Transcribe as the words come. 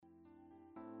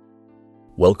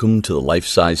Welcome to the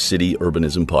Life-Size City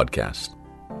Urbanism Podcast.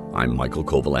 I'm Michael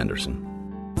Koval-Anderson.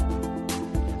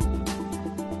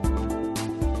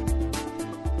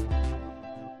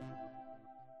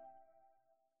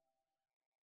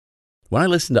 When I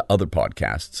listen to other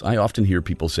podcasts, I often hear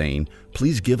people saying,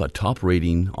 please give a top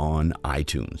rating on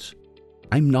iTunes.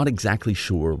 I'm not exactly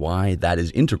sure why that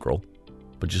is integral,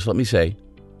 but just let me say,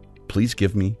 please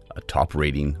give me a top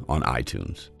rating on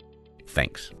iTunes.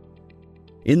 Thanks.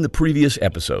 In the previous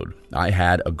episode, I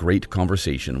had a great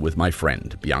conversation with my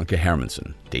friend Bianca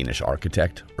Hermansen, Danish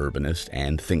architect, urbanist,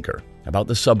 and thinker, about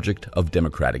the subject of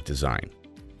democratic design.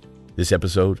 This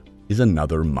episode is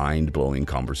another mind-blowing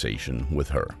conversation with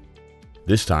her.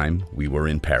 This time, we were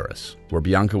in Paris, where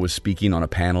Bianca was speaking on a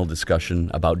panel discussion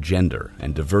about gender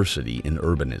and diversity in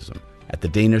urbanism at the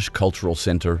Danish cultural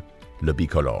center, Le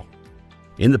Bicolore.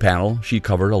 In the panel, she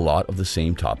covered a lot of the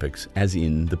same topics as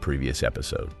in the previous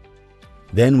episode.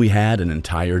 Then we had an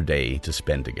entire day to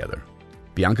spend together.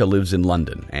 Bianca lives in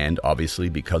London, and obviously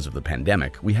because of the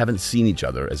pandemic, we haven't seen each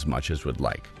other as much as we'd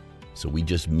like. So we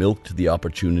just milked the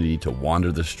opportunity to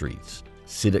wander the streets,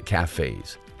 sit at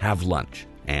cafes, have lunch,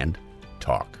 and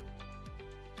talk.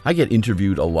 I get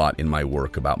interviewed a lot in my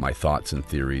work about my thoughts and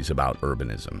theories about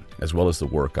urbanism, as well as the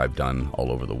work I've done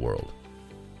all over the world.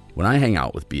 When I hang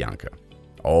out with Bianca,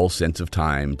 all sense of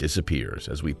time disappears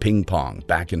as we ping-pong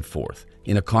back and forth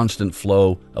in a constant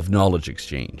flow of knowledge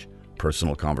exchange,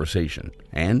 personal conversation,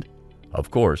 and,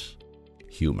 of course,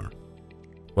 humor.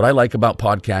 What I like about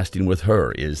podcasting with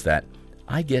her is that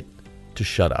I get to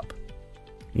shut up.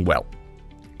 Well,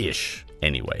 ish,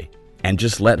 anyway, and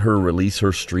just let her release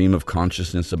her stream of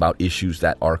consciousness about issues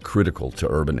that are critical to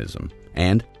urbanism.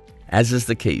 And, as is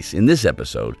the case in this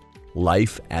episode,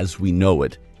 life as we know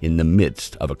it in the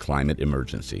midst of a climate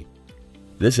emergency.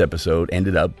 This episode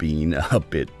ended up being a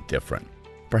bit different,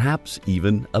 perhaps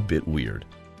even a bit weird.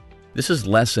 This is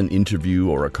less an interview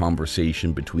or a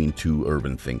conversation between two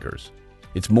urban thinkers.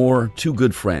 It's more two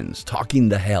good friends talking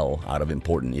the hell out of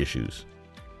important issues.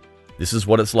 This is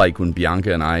what it's like when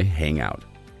Bianca and I hang out.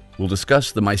 We'll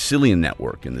discuss the Mycelium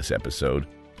Network in this episode,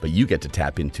 but you get to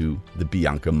tap into the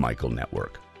Bianca Michael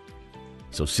Network.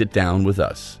 So sit down with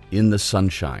us in the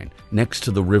sunshine, next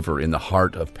to the river in the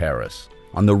heart of Paris,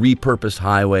 on the repurposed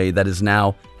highway that is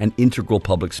now an integral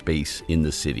public space in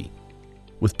the city,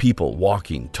 with people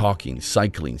walking, talking,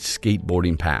 cycling,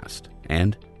 skateboarding past,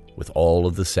 and with all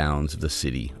of the sounds of the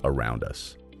city around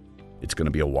us. It's going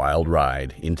to be a wild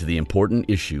ride into the important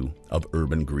issue of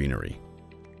urban greenery.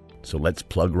 So let's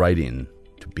plug right in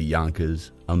to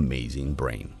Bianca's amazing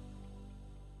brain.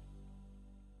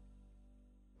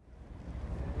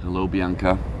 Hello,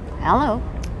 Bianca. Hello.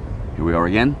 Here we are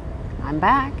again. I'm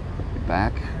back. We're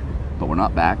back, but we're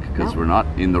not back because we're not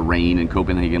in the rain in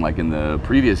Copenhagen like in the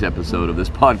previous episode of this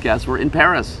podcast. We're in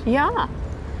Paris. Yeah.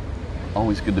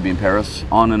 Always good to be in Paris.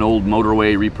 On an old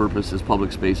motorway repurposed as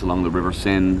public space along the River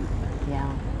Seine.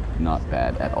 Yeah. Not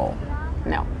bad at all.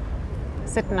 No.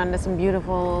 Sitting under some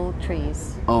beautiful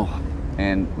trees. Oh,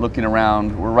 and looking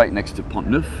around, we're right next to Pont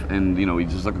Neuf, and we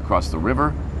just look across the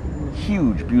river.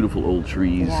 Huge, beautiful old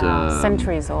trees. Yeah,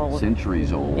 centuries old.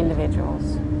 Centuries old. Individuals.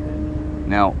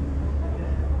 Now,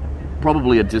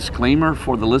 probably a disclaimer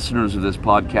for the listeners of this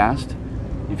podcast.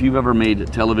 If you've ever made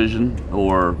television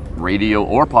or radio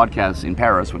or podcasts in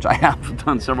Paris, which I have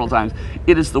done several times,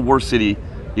 it is the worst city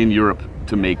in Europe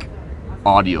to make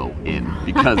audio in,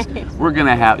 because we're going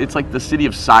to have, it's like the city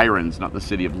of sirens, not the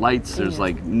city of lights. There's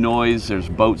like noise, there's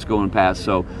boats going past,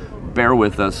 so bear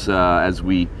with us as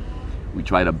we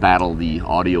try to battle the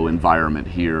audio environment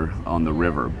here on the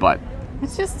river, but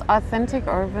it's just authentic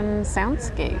urban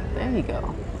soundscape. There you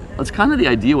go. That's kind of the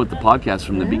idea with the podcast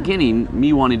from the beginning,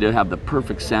 me wanting to have the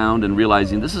perfect sound and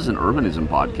realizing this is an urbanism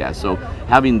podcast. So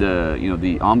having the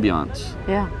ambiance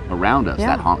around us,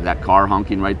 that car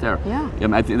honking right there. Yeah.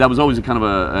 I think that was always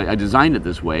I designed it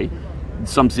this way.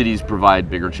 Some cities provide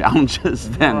bigger challenges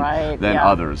than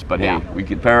others, but hey,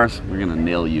 Paris, we're going to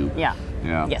nail you. Yeah.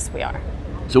 Yes, we are.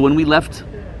 So when we left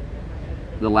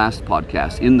the last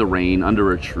podcast in the rain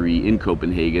under a tree in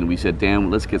Copenhagen, we said, damn,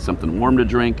 let's get something warm to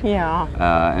drink. Yeah.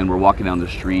 And we're walking down the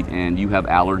street and you have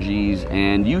allergies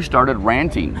and you started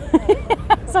ranting.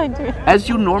 Yes, I do. As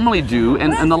you normally do.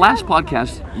 And the last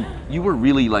podcast, you were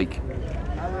really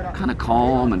kind of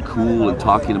calm and cool and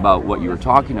talking about what you were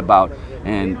talking about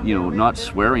and, not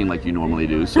swearing like you normally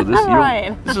do. So this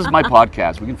this is my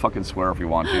podcast. We can fucking swear if we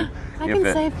want to. I can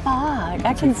say fuck.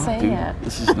 I can say it.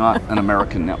 This is not an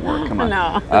American network. Come on.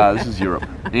 No. This is Europe.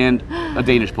 And a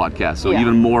Danish podcast, so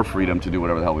even more freedom to do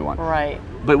whatever the hell we want. Right.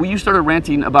 But you started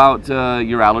ranting about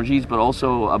your allergies, but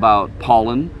also about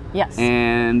pollen. Yes.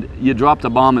 And you dropped a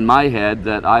bomb in my head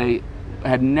that I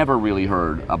had never really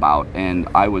heard about, and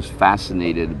I was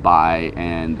fascinated by,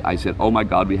 and I said, oh my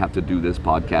God, we have to do this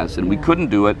podcast. And we couldn't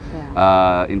do it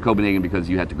in Copenhagen because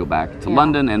you had to go back to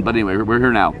London. But anyway, we're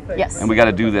here now. Yes. And we got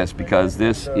to do this because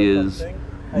this is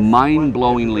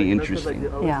mind-blowingly interesting.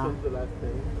 Yeah.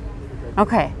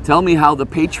 Okay. Tell me how the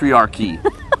patriarchy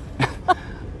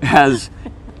has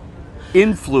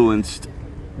influenced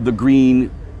the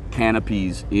green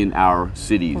canopies in our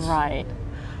cities. Right.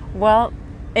 Well,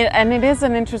 it is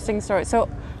an interesting story. So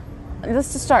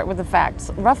let's just start with the facts.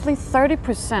 Roughly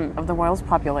 30% of the world's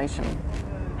population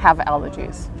have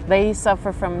allergies. They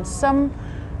suffer from some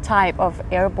type of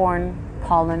airborne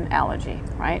pollen allergy,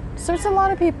 right? So it's a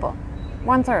lot of people,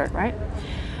 1/3, right?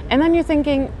 And then you're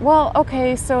thinking, well,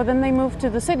 okay, so then they move to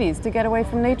the cities to get away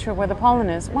from nature where the pollen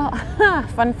is. Well,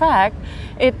 fun fact,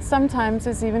 it sometimes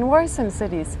is even worse in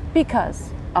cities because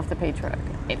of the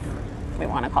patriarchy, if we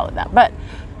want to call it that. But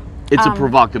it's a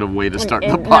provocative way to start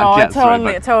the podcast. No, totally,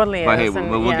 right? it totally but is. But hey,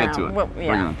 we'll get to it. Well,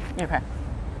 yeah. Okay.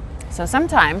 So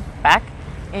sometime back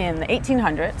in the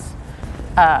 1800s,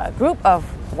 a group of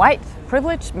white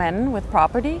privileged men with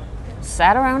property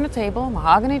sat around a table,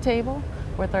 mahogany table,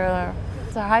 with their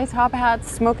high top hats,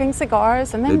 smoking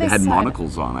cigars, and then they had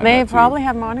monocles on. They probably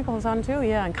have monocles on too,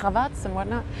 yeah, and cravats and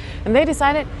whatnot. And they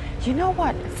decided, you know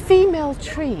what? Female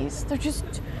trees, they're just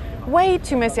way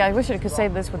too messy. I wish I could say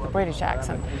this with a British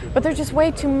accent, but they're just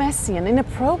way too messy and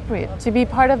inappropriate to be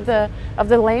part of the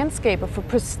landscape of a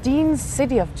pristine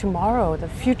city of tomorrow, the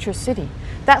future city.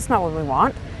 That's not what we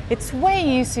want. It's way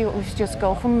easier. We should just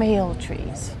go for male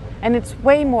trees, and it's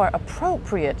way more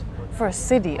appropriate for a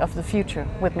city of the future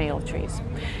with male trees.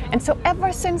 And so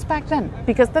ever since back then,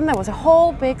 because then there was a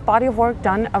whole big body of work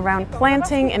done around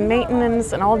planting and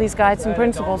maintenance and all these guides and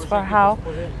principles for how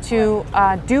to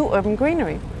do urban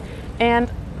greenery. And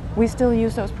we still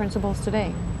use those principles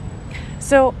today.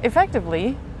 So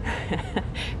effectively,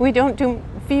 we don't do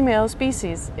female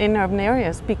species in urban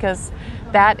areas because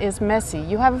that is messy.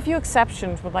 You have a few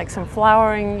exceptions with like some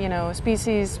flowering,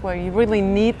 species where you really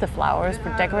need the flowers for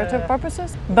decorative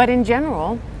purposes. But in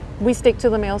general, we stick to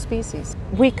the male species.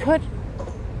 We could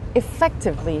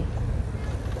effectively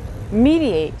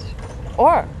mediate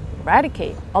or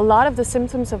eradicate a lot of the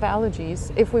symptoms of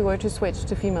allergies if we were to switch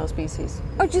to female species,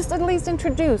 or just at least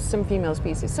introduce some female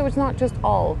species so it's not just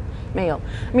all male.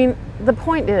 I mean, the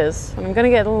point is, and I'm going to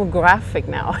get a little graphic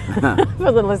now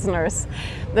for the listeners,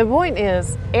 the point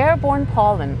is airborne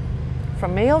pollen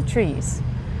from male trees,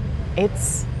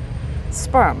 it's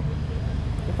sperm.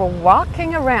 If we're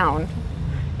walking around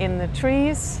in the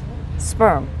tree's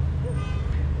sperm,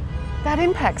 that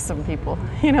impacts some people,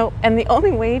 and the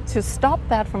only way to stop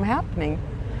that from happening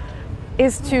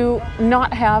is to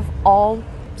not have all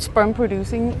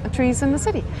sperm-producing trees in the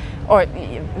city, or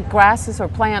grasses or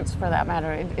plants for that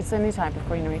matter. It's any type of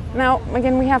greenery. Now,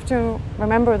 again, we have to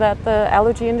remember that the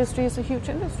allergy industry is a huge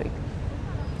industry.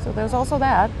 So there's also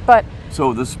that, but...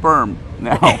 So the sperm,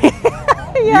 now,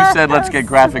 you said let's get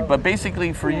graphic, but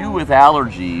basically for you with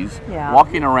allergies,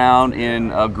 walking around in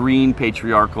a green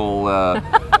patriarchal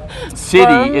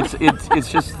city,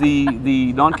 it's just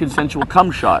the non-consensual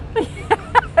cum shot.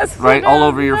 Right, all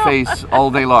over your face all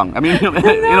day long. I mean,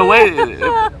 in a way...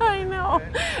 I know.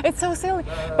 It's so silly.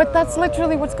 But that's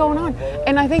literally what's going on.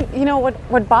 And I think,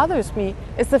 what bothers me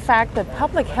is the fact that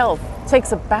public health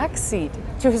takes a backseat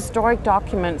to historic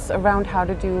documents around how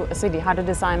to do a city, how to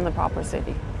design the proper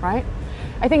city, right?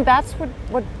 I think that's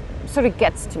what sort of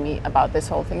gets to me about this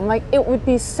whole thing. Like, it would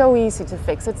be so easy to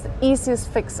fix. It's the easiest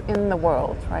fix in the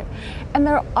world, right? And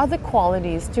there are other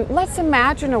qualities too. Let's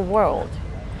imagine a world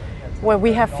where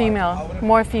we have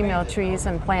more female trees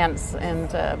and plants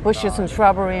and bushes and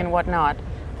shrubbery and whatnot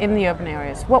in the urban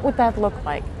areas. What would that look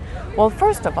like? Well,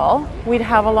 first of all, we'd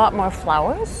have a lot more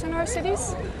flowers in our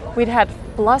cities. We'd have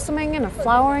blossoming and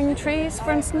flowering trees,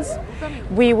 for instance.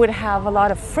 We would have a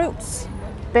lot of fruits,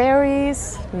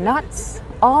 berries, nuts,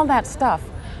 all that stuff.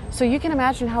 So you can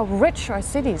imagine how rich our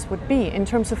cities would be in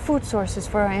terms of food sources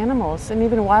for our animals and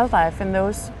even wildlife in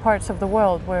those parts of the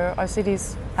world where our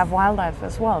cities have wildlife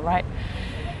as well, right?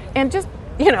 And just,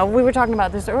 we were talking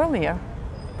about this earlier,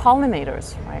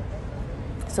 pollinators, right?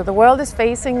 So the world is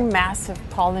facing massive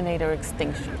pollinator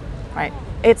extinction, right?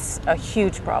 It's a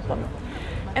huge problem.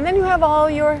 And then you have all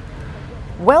your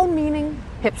well-meaning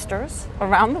hipsters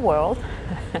around the world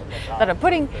that are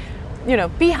putting,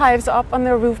 beehives up on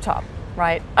their rooftop.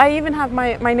 Right. I even have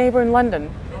my neighbor in London,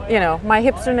 my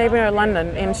hipster neighbor in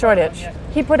London in Shoreditch.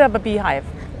 He put up a beehive,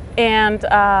 and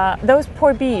those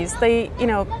poor bees, they,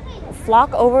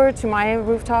 flock over to my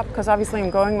rooftop because obviously I'm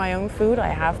growing my own food. I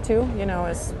have to,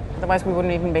 otherwise we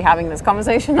wouldn't even be having this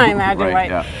conversation, I imagine, right?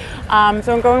 Yeah.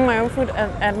 So I'm growing my own food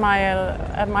at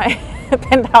my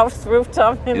penthouse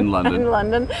rooftop in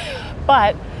London.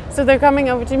 But so they're coming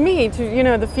over to me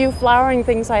to, the few flowering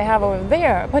things I have over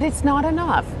there, but it's not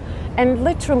enough. And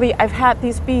literally, I've had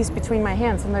these bees between my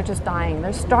hands and they're just dying.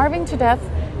 They're starving to death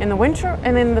in the winter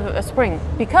and in the spring.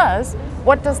 Because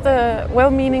what does the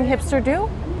well-meaning hipster do?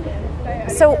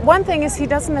 So one thing is he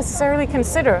doesn't necessarily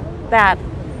consider that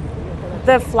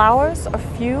the flowers are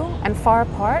few and far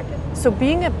apart. So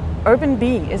being an urban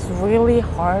bee is really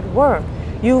hard work.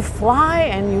 You fly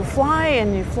and you fly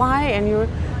and you fly and you're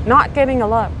not getting a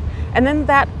lot. And then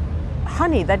that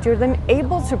honey that you're then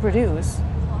able to produce,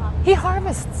 he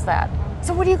harvests that.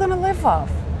 So what are you going to live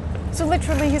off? So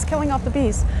literally he's killing off the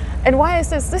bees. And why is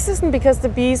this? This isn't because the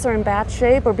bees are in bad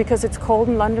shape or because it's cold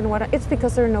in London. It's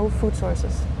because there are no food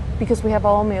sources. Because we have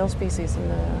all male species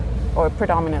or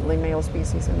predominantly male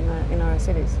species in our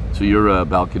cities. So your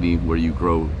balcony where you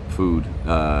grow food,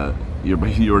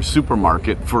 your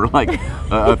supermarket for like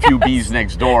a few bees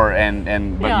next door,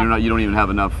 but you don't even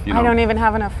have enough. I don't even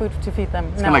have enough food to feed them.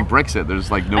 It's kind of like Brexit. There's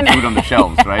like no food on the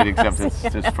shelves, right? Except it's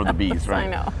just for the bees, right? I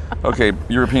know. Okay,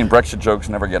 European Brexit jokes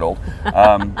never get old.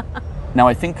 Now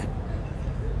I think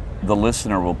the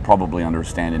listener will probably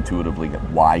understand intuitively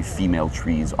why female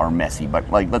trees are messy, but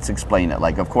let's explain it.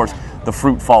 Of course, the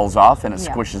fruit falls off and it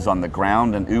squishes on the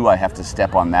ground, and I have to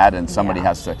step on that, and somebody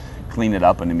has to clean it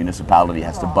up, and the municipality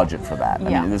has to budget for that.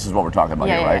 I mean, this is what we're talking about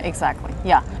here, right? Yeah, exactly.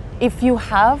 Yeah. If you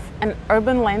have an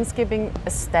urban landscaping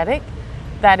aesthetic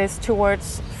that is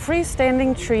towards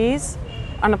freestanding trees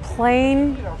on a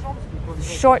plain,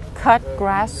 shortcut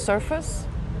grass surface,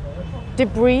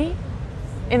 debris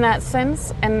in that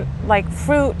sense, and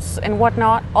fruits and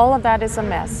whatnot, all of that is a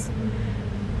mess.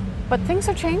 But things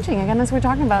are changing, again, as we're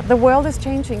talking about. The world is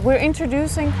changing. We're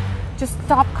introducing, just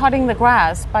stop cutting the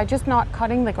grass. By just not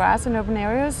cutting the grass in urban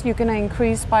areas, you're going to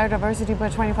increase biodiversity by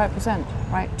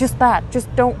 25%, right? Just that,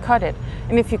 just don't cut it.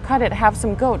 And if you cut it, have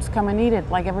some goats come and eat it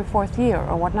every 4th year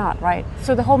or whatnot, right?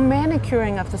 So the whole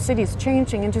manicuring of the city is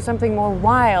changing into something more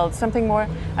wild, something more,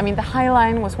 the High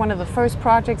Line was one of the first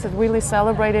projects that really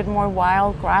celebrated more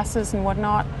wild grasses and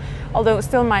whatnot. Although it's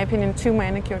still, in my opinion, too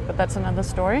manicured, but that's another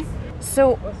story.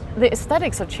 So the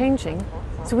aesthetics are changing,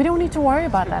 so we don't need to worry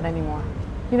about that anymore.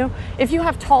 If you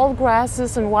have tall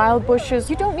grasses and wild bushes,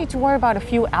 you don't need to worry about a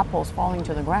few apples falling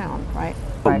to the ground, right?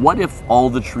 But what if all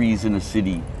the trees in a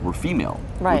city were female?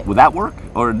 Right. Would that work?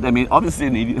 Or, obviously,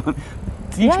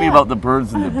 teach me about the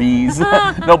birds and the bees. No,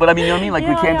 but you know what I mean? We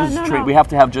can't just trade. We have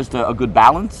to have just a good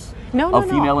balance of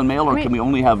female and male, or can we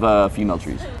only have female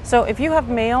trees? So if you have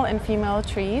male and female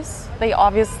trees, they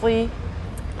obviously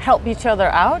help each other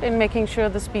out in making sure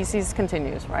the species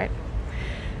continues, right?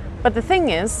 But the thing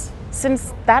is,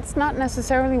 since that's not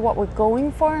necessarily what we're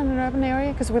going for in an urban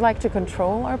area, because we like to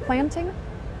control our planting,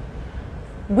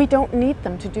 we don't need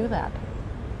them to do that.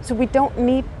 So we don't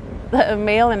need the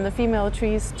male and the female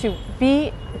trees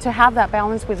to have that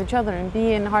balance with each other and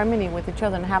be in harmony with each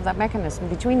other and have that mechanism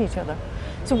between each other.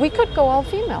 So we could go all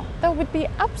female. There would be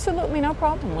absolutely no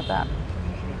problem with that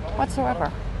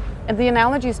whatsoever. And the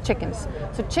analogy is chickens.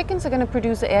 So chickens are going to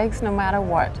produce eggs no matter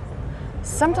what.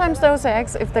 Sometimes those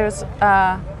eggs, if there's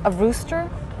a rooster,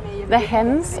 the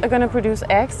hens are going to produce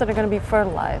eggs that are going to be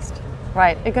fertilized,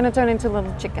 right? They're going to turn into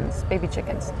little chickens, baby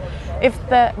chickens. If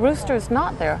the rooster is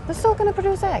not there, they're still going to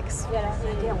produce eggs.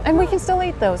 And we can still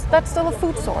eat those. That's still a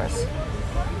food source.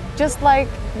 Just like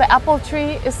the apple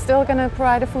tree is still going to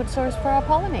provide a food source for our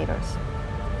pollinators.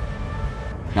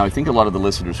 Now, I think a lot of the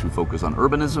listeners who focus on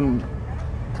urbanism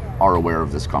are aware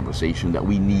of this conversation, that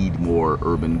we need more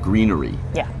urban greenery.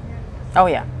 Yeah. Oh,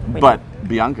 yeah. But,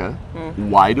 Bianca,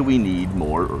 why do we need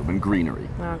more urban greenery?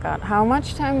 Oh, God. How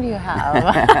much time do you have?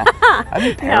 I'm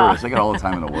in Paris. I got all the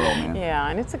time in the world, man. Yeah,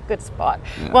 and it's a good spot.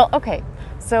 Yeah. Well, okay.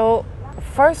 So,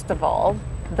 first of all,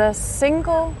 the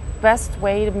single best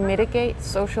way to mitigate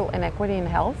social inequity in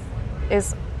health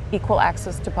is equal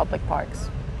access to public parks.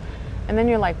 And then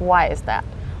you're like, why is that?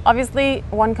 Obviously,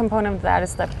 one component of that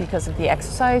is that because of the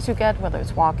exercise you get, whether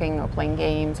it's walking or playing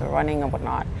games or running or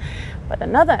whatnot. But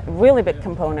another really big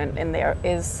component in there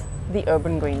is the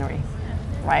urban greenery,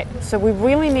 right? So we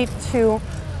really need to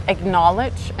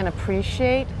acknowledge and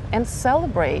appreciate and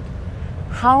celebrate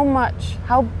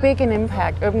how big an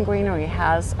impact urban greenery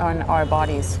has on our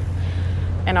bodies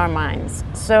and our minds.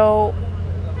 So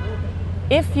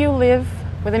if you live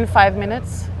within 5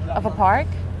 minutes of a park,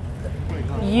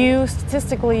 you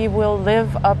statistically will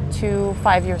live up to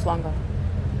 5 years longer.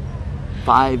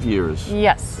 5 years?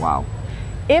 Yes. Wow.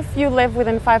 if you live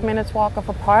within 5 minutes walk of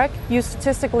a park, you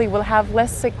statistically will have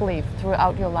less sick leave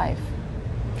throughout your life.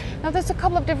 Now, there's a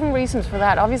couple of different reasons for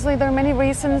that. Obviously, there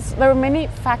are many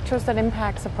factors that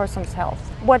impact a person's health.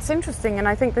 What's interesting, and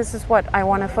I think this is what I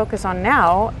want to focus on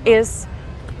now, is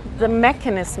the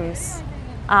mechanisms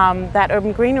that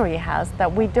urban greenery has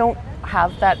that we don't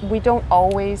have, that we don't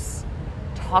always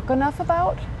talk enough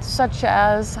about, such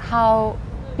as how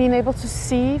being able to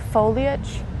see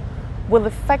foliage will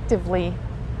effectively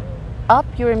up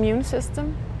your immune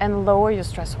system and lower your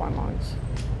stress hormones.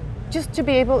 Just to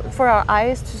be able for our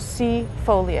eyes to see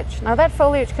foliage. Now that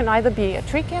foliage can either be a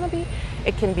tree canopy,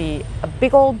 it can be a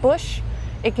big old bush,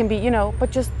 it can be,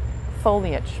 but just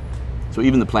foliage. So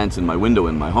even the plants in my window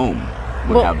in my home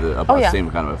would have the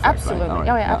same kind of effect. Absolutely. Right?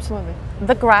 Right. Absolutely.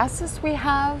 The grasses we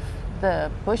have,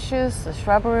 the bushes, the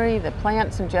shrubbery, the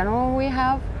plants in general we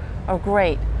have are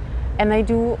great. And they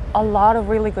do a lot of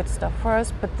really good stuff for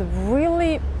us, but the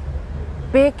really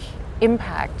big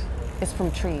impact is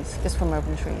from trees, is from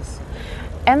urban trees.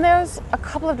 And there's a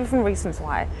couple of different reasons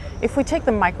why. If we take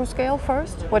the micro scale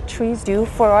first, what trees do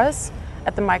for us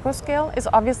at the micro scale is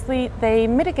obviously they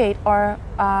mitigate our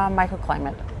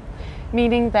microclimate,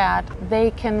 meaning that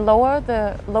they can lower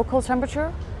the local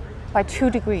temperature by 2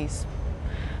 degrees.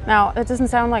 Now, that doesn't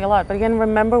sound like a lot, but again,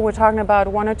 remember we're talking about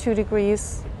 1 or 2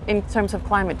 degrees in terms of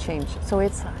climate change, so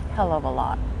it's a hell of a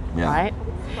lot, right?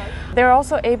 They're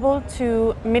also able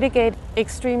to mitigate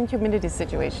extreme humidity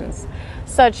situations,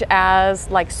 such as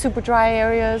like super dry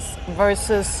areas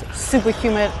versus super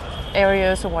humid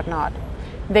areas or whatnot.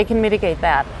 They can mitigate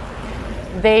that.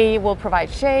 They will provide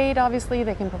shade, obviously,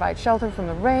 they can provide shelter from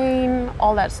the rain,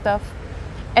 all that stuff.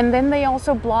 And then they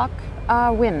also block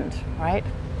wind, right?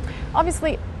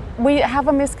 Obviously, we have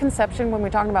a misconception when we're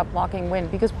talking about blocking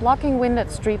wind, because blocking wind at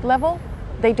street level,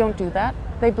 they don't do that.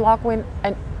 They block wind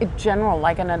in general,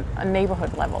 like in a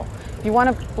neighborhood level. If you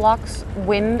want to block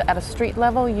wind at a street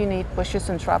level, you need bushes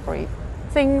and shrubbery,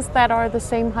 things that are the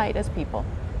same height as people.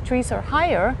 Trees are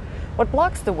higher. What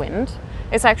blocks the wind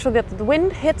is actually that the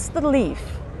wind hits the leaf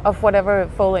of whatever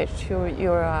foliage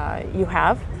you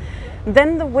have.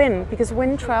 Then the wind, because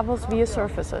wind travels via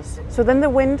surfaces, so then the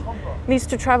wind needs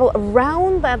to travel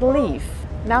around that leaf.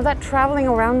 Now that traveling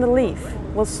around the leaf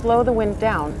will slow the wind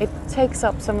down. It takes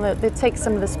some of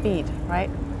the speed,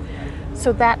 right?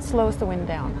 So that slows the wind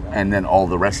down. And then all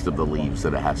the rest of the leaves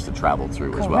that it has to travel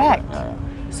through as well. Correct.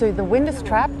 So the wind is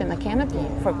trapped in the canopy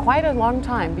for quite a long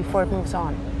time before it moves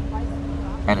on.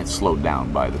 And it's slowed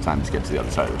down by the time it gets to the other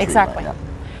side of the tree. Exactly. Right?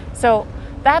 So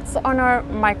that's on our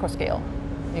micro scale,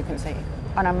 you can say.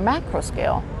 On a macro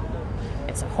scale,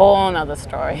 it's a whole nother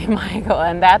story, Michael,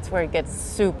 and that's where it gets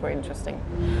super interesting.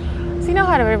 So you know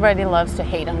how everybody loves to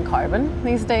hate on carbon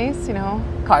these days?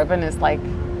 Carbon is like,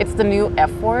 it's the new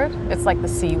F word. It's like the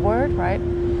C word, right?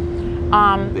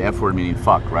 The F word meaning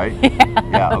fuck, right? Yes.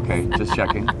 Yeah, okay, just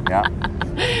checking. Yeah.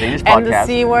 Danish podcast. And the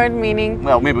C word meaning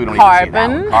well, maybe we don't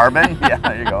carbon. Even say carbon? Yeah,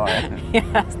 there you go.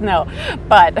 Yes, no.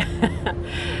 But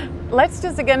let's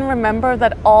just again remember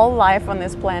that all life on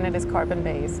this planet is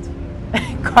carbon-based.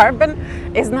 Carbon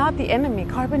is not the enemy.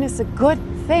 Carbon is a good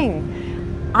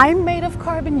thing. I'm made of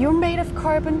carbon, you're made of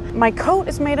carbon, my coat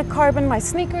is made of carbon, my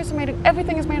sneakers are made of,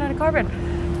 everything is made out of carbon.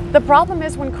 The problem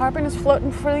is when carbon is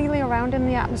floating freely around in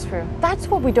the atmosphere. That's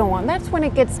what we don't want. That's when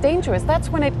it gets dangerous. That's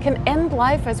when it can end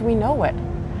life as we know it.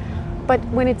 But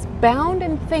when it's bound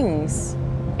in things,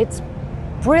 it's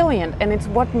brilliant, and it's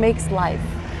what makes life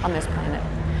on this planet.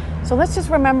 So let's just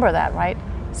remember that, right?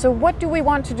 So what do we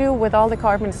want to do with all the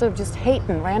carbon instead of just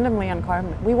hating randomly on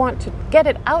carbon? We want to get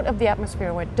it out of the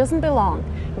atmosphere where it doesn't belong,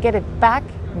 get it back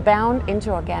bound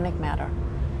into organic matter,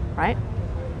 right?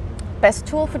 Best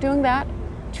tool for doing that?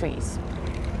 Trees,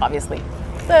 obviously.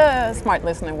 The smart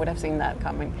listener would have seen that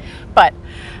coming, but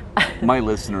my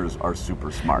listeners are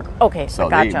super smart. Okay, so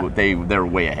gotcha. they're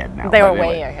way ahead now. They were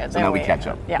way ahead. So now we catch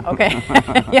up. Yeah. Okay.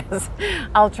 Yes,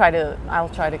 I'll try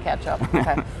to catch up.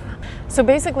 Okay. So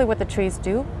basically, what the trees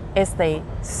do is they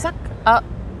suck up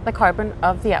the carbon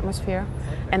of the atmosphere,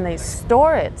 and they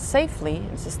store it safely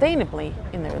and sustainably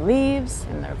in their leaves,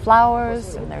 in their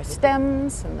flowers, in their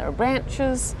stems, in their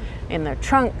branches, in their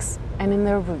trunks, and in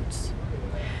their roots.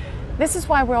 This is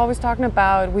why we're always talking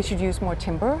about we should use more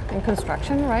timber in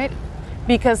construction, right?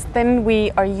 Because then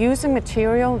we are using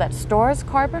material that stores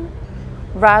carbon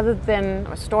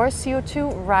or stores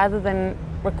CO2 rather than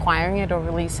requiring it or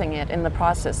releasing it in the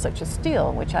process, such as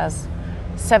steel, which has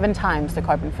 7 times the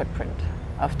carbon footprint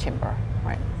of timber,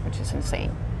 right? Which is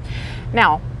insane.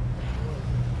 Now,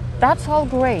 that's all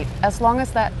great as long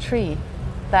as that tree,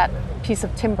 that piece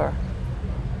of timber,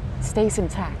 stays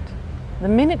intact. The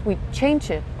minute we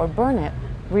change it or burn it,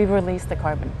 we release the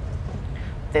carbon.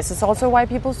 This is also why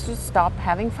people should stop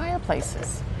having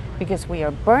fireplaces, because we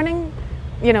are burning,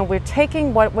 we're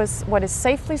taking what is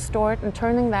safely stored and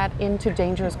turning that into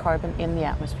dangerous carbon in the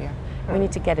atmosphere. We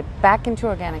need to get it back into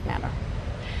organic matter.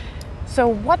 So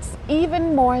what's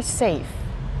even more safe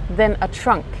than a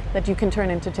trunk that you can turn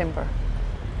into timber?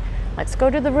 Let's go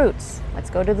to the roots. Let's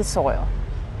go to the soil.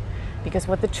 Because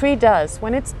what the tree does,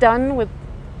 when it's done with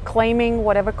claiming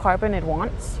whatever carbon it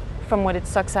wants from what it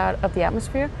sucks out of the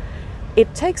atmosphere,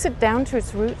 it takes it down to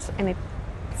its roots and it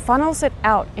funnels it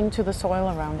out into the soil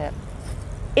around it,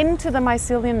 into the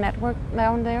mycelial network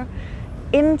down there,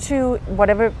 into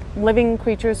whatever living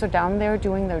creatures are down there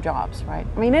doing their jobs, right?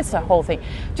 I mean, it's a whole thing.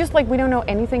 Just like we don't know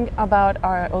anything about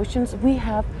our oceans, we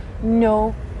have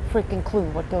no freaking clue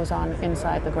what goes on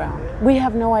inside the ground. We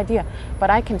have no idea. But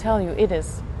I can tell you, it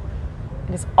is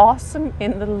awesome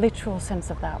in the literal sense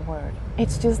of that word.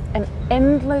 It's just an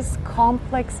endless,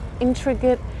 complex,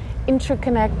 intricate,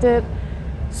 interconnected,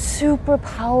 super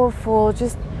powerful,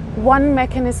 just one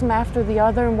mechanism after the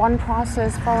other and one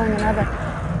process following another.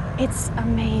 It's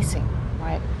amazing,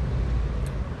 right?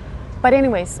 But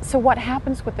anyways, so what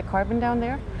happens with the carbon down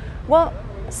there? Well,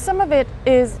 some of it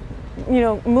is,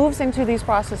 moves into these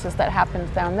processes that happens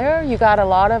down there. You got a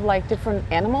lot of like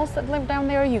different animals that live down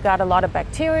there. You got a lot of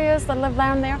bacteria that live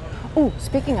down there. Ooh,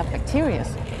 speaking of bacteria,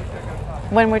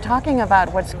 when we're talking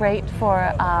about what's great for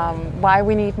why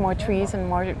we need more trees and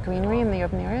more greenery in the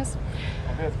urban areas,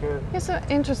 here's an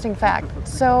interesting fact.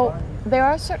 So there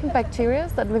are certain bacteria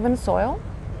that live in soil.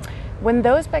 When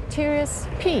those bacteria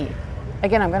pee,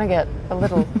 again, I'm going to get a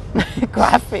little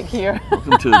graphic here.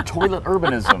 Welcome to toilet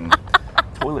urbanism.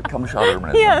 Toilet cum shot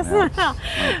urbanism. Yes.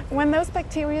 Yeah. When those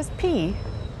bacteria pee,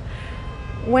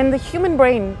 when the human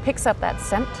brain picks up that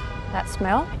scent, that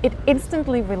smell, it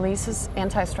instantly releases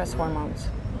anti-stress hormones.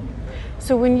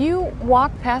 So when you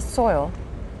walk past soil,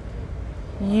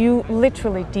 you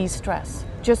literally de-stress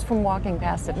just from walking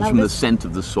past it. Just from the scent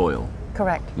of the soil.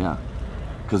 Correct. Yeah.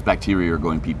 Because bacteria are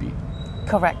going pee-pee.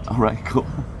 Correct. All right, cool.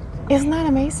 Isn't that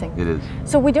amazing? It is.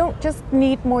 So we don't just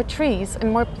need more trees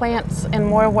and more plants and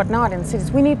more whatnot in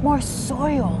cities. We need more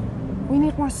soil. We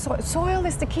need more soil. Soil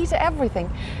is the key to everything.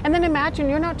 And then imagine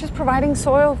you're not just providing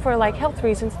soil for like health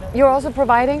reasons, you're also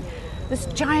providing this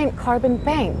giant carbon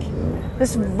bank,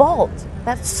 this vault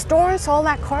that stores all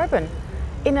that carbon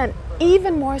in an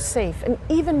even more safe and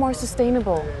even more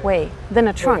sustainable way than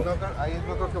a trunk,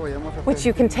 which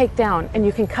you can take down and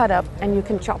you can cut up and you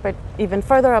can chop it even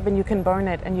further up and you can burn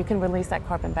it and you can release that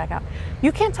carbon back out.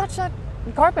 You can't touch that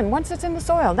carbon once it's in the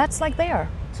soil. That's like there.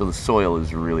 So the soil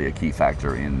is really a key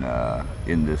factor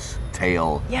in this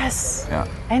tale. Yes. Yeah.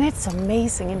 And it's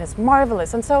amazing and it's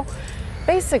marvelous. And so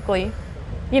basically,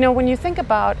 when you think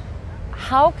about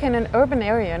how can an urban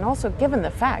area, and also given the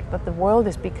fact that the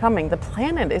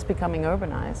planet is becoming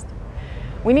urbanized,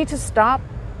 we need to stop.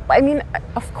 I mean,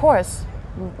 of course,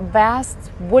 vast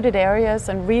wooded areas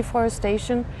and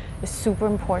reforestation is super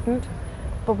important,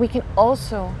 but we can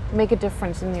also make a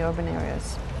difference in the urban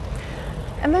areas.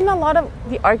 And then a lot of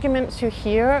the arguments you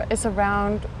hear is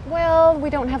around, well, we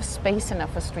don't have space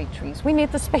enough for street trees. We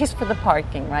need the space for the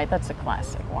parking, right? That's a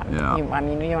classic one. Yeah. You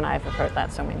and I have heard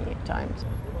that so many times.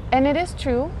 And it is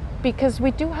true, because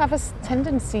we do have a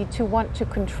tendency to want to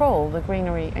control the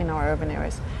greenery in our urban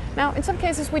areas. Now, in some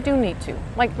cases, we do need to.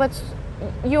 Like,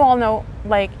 you all know,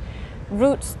 like,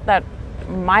 roots that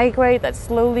migrate, that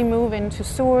slowly move into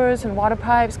sewers and water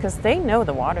pipes, because they know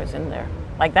the water's in there.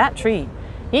 Like that tree,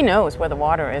 he knows where the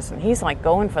water is, and he's like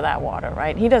going for that water,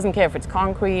 right? He doesn't care if it's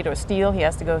concrete or steel he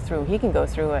has to go through. He can go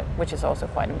through it, which is also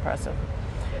quite impressive.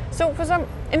 So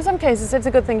in some cases, it's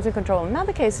a good thing to control. In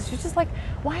other cases, you're just like,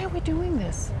 why are we doing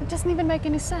this? It doesn't even make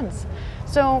any sense.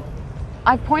 So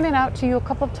I've pointed out to you a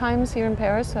couple of times here in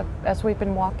Paris, as we've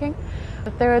been walking,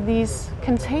 that there are these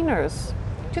containers.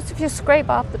 Just if you scrape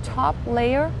off the top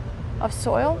layer of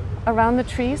soil around the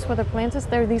trees where the plant is,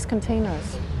 there are these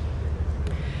containers.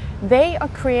 They are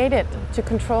created to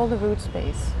control the root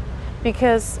space,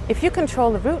 because if you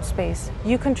control the root space,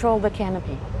 you control the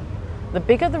canopy. The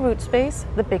bigger the root space,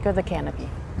 the bigger the canopy.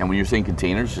 And when you're saying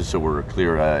containers, just so we're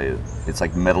clear, it's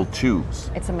like metal tubes.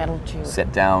 It's a metal tube.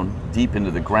 Set down deep into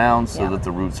the ground so that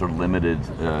the roots are limited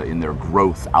in their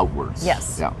growth outwards.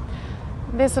 Yes. Yeah.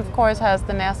 This, of course, has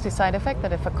the nasty side effect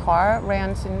that if a car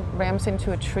rams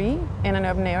into a tree in an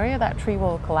urban area, that tree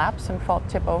will collapse and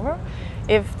tip over.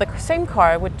 If the same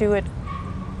car would do it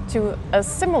to a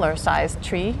similar sized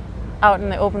tree out in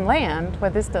the open land where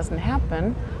this doesn't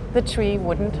happen, the tree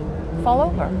wouldn't fall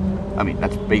over. I mean,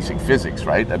 that's basic physics,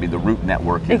 right? I mean, the root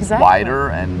network is Exactly. wider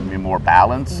and more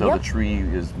balanced, so Yep. the tree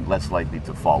is less likely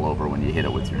to fall over when you hit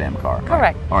it with your damn car.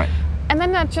 Correct. All right. And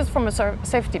then that's just from a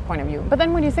safety point of view. But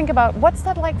then when you think about what's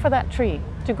that like for that tree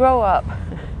to grow up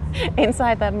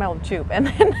inside that metal tube, and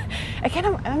then again,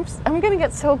 I'm going to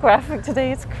get so graphic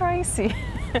today. It's crazy.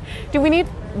 Do we need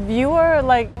viewer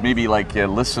maybe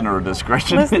listener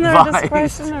discretion Listener advice?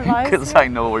 discretion advice, Because yeah. I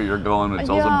know where you're going. It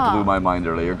also Yeah. blew my mind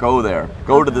earlier. Go there.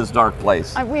 Go to this dark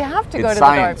place. We have to It's go to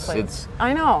science. the dark place.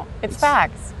 I know. It's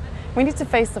facts. We need to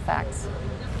face the facts.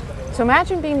 So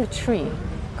imagine being the tree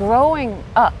growing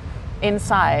up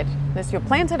inside this. You're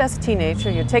planted as a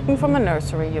teenager. You're taken from the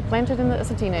nursery. You're planted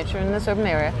as a teenager in this urban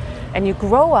area, and you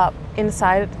grow up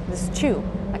inside this tube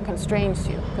that constrains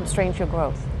your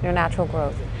growth, your natural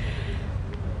growth.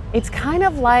 It's kind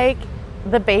of like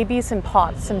the babies in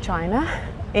pots in China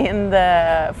in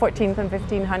the 14th and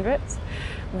 1500s,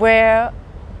 where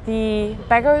the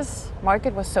beggars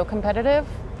market was so competitive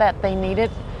that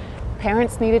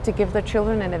parents needed to give their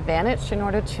children an advantage in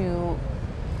order to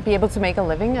be able to make a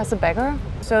living as a beggar.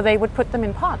 So they would put them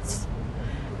in pots.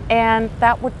 And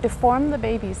that would deform the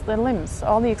babies, the limbs,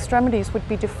 all the extremities would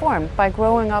be deformed by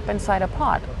growing up inside a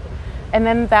pot. And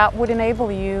then that would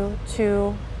enable you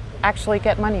to actually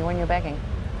get money when you're begging.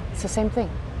 It's the same thing.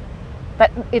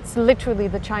 But it's literally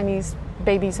the Chinese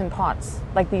babies in pots,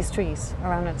 like these trees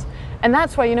around it. And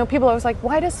that's why, people are always like,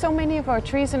 why does so many of our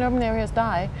trees in urban areas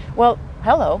die? Well,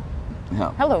 hello.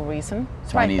 Yeah. Hello, reason.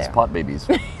 It's Chinese right there. pot babies.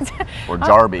 Or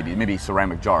jar babies. Maybe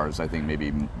ceramic jars, I think,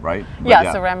 right? But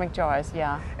Yeah, ceramic jars,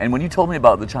 yeah. And when you told me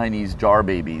about the Chinese jar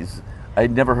babies,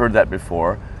 I'd never heard that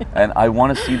before, and I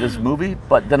want to see this movie,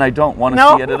 but then I don't want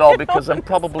to see it at all because I'm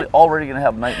probably already going to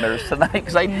have nightmares tonight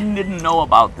because I didn't know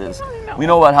about this. We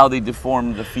know about how they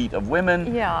deformed the feet of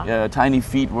women. Yeah. Tiny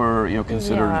feet were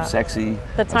considered sexy.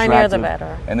 The tinier the attractive.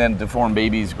 better. And then deformed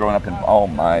babies growing up in, oh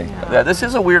my. Yeah, this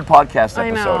is a weird podcast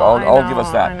episode. I'll give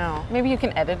us that. I know. Maybe you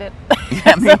can edit it.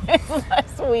 Yeah, so it's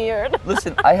less weird.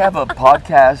 Listen, I have a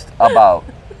podcast about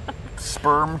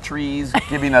sperm trees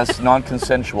giving us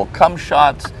non-consensual cum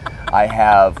shots. I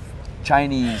have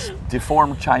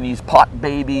deformed Chinese pot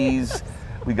babies.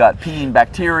 We got peeing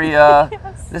bacteria.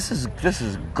 Yes. This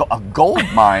is a gold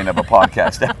mine of a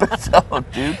podcast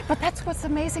episode, dude. But that's what's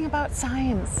amazing about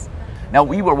science. Now,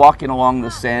 we were walking along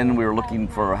the Seine. We were looking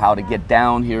for how to get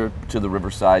down here to the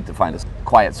riverside to find a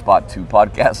quiet spot to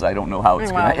podcast. I don't know how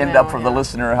it's going to end up for the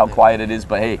listener, how quiet it is,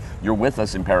 but hey, you're with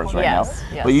us in Paris right now.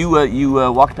 Yes. But you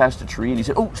walked past a tree and you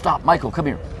said, oh, stop, Michael, come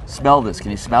here. Smell this.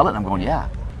 Can you smell it? And I'm going, yeah.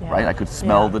 Right? I could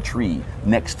smell the tree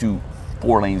next to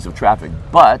 4 lanes of traffic.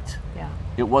 But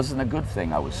it wasn't a good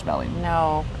thing I was smelling.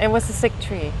 No, it was a sick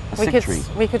tree. Tree.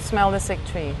 We could smell the sick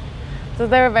tree. So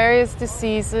there are various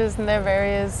diseases and there are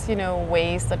various,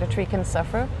 ways that a tree can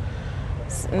suffer.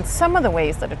 And some of the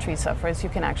ways that a tree suffers, you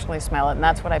can actually smell it, and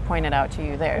that's what I pointed out to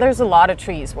you there. There's a lot of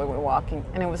trees where we're walking,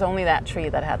 and it was only that tree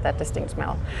that had that distinct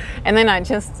smell. And then I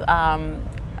just,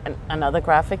 another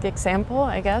graphic example,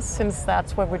 I guess, since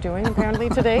that's what we're doing apparently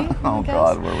today. Oh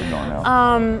God, where are we going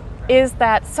now? Is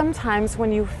that sometimes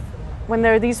when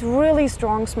there are these really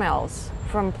strong smells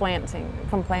from planting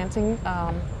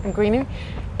in greenery,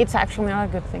 it's actually not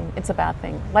a good thing. It's a bad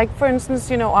thing. Like for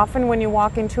instance, often when you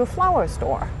walk into a flower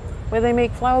store where they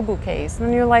make flower bouquets,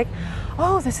 and you're like,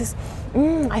 oh, this is,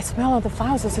 I smell all the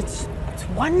flowers. It's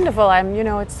wonderful.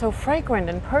 It's so fragrant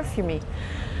and perfumey.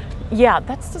 Yeah,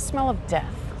 that's the smell of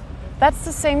death. That's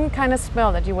the same kind of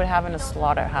smell that you would have in a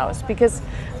slaughterhouse, because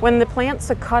when the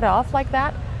plants are cut off like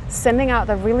that, sending out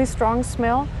the really strong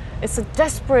smell, it's a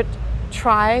desperate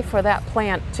try for that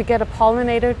plant to get a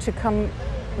pollinator to come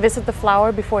visit the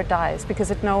flower before it dies, because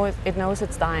it knows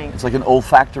it's dying. It's like an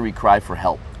olfactory cry for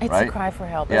help. It's right? a cry for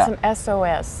help. Yeah. It's an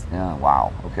SOS. Yeah.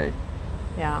 Wow. Okay.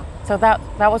 Yeah. So that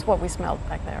was what we smelled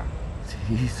back there.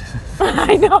 Jesus.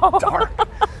 I know. Dark.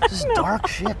 This is dark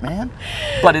shit, man.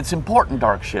 But it's important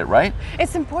dark shit, right?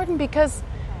 It's important because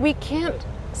we can't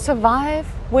survive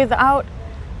without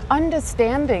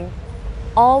understanding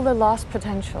all the lost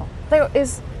potential. There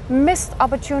is missed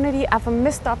opportunity after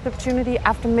missed opportunity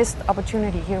after missed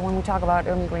opportunity here when we talk about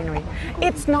urban greenery.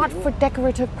 It's not for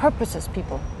decorative purposes,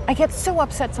 people. I get so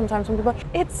upset sometimes when people,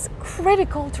 it's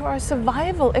critical to our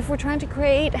survival if we're trying to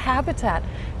create habitat,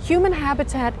 human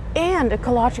habitat and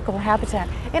ecological habitat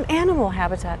and animal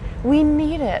habitat. We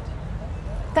need it.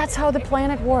 That's how the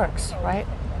planet works, right?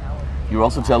 You're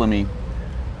also telling me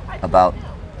about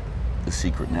the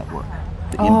secret network.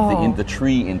 The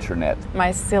tree internet.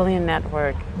 Mycelium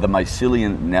network. The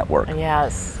mycelium network.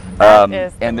 Yes.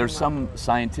 And there's some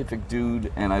scientific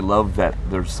dude, and I love that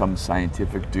there's some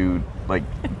scientific dude like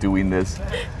doing this,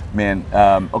 Man,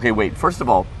 okay, wait. First of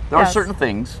all, there are certain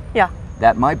things Yeah.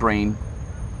 that my brain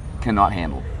cannot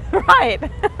handle. Right.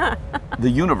 The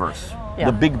universe, Yeah.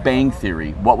 the Big Bang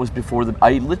Theory, what was before the...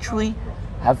 I literally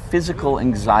have physical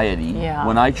anxiety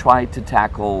when I try to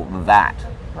tackle that.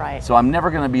 Right. So I'm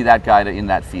never going to be that guy in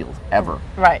that field, ever.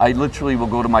 Right. I literally will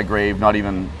go to my grave not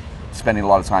even spending a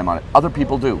lot of time on it. Other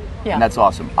people do, and that's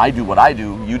awesome. I do what I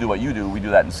do, you do what you do, we do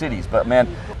that in cities. But man,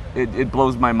 it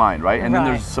blows my mind, right? And then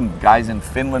there's some guys in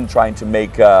Finland trying to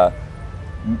make,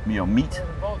 meat.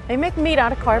 They make meat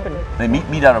out of carbon. They make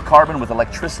meat out of carbon with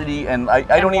electricity, and I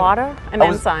don't even... water and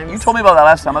enzymes. You told me about that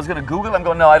last time. I was going to Google it. I'm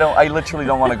going, no, I don't. I literally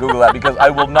don't want to Google that because I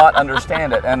will not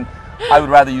understand it. And I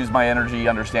would rather use my energy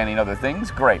understanding other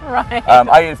things. Great. Right.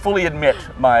 I fully admit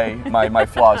my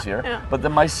flaws here. Yeah. But the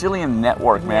mycelium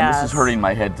network, man, this is hurting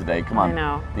my head today. Come on. I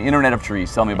know. The Internet of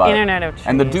Trees. Tell me about Internet of Trees.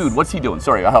 And the dude, what's he doing?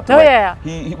 Sorry, I helped Oh, yeah.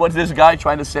 He what's this guy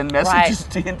trying to send messages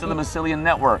into the mycelium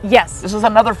network? Yes. This is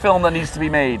another film that needs to be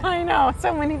made. I know.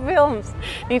 So many films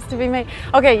needs to be made.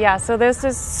 Okay, yeah. So there's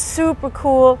this super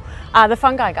cool, the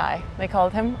fungi guy, they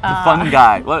called him. The fun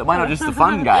guy. Why not just the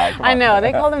fun guy? I know.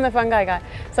 They called him the fungi guy.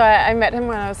 So I met him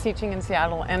when I was teaching in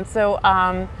Seattle, and so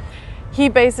he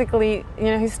basically,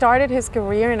 he started his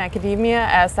career in academia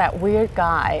as that weird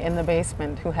guy in the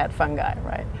basement who had fungi,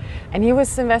 right? And he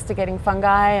was investigating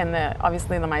fungi, and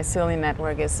obviously the mycelium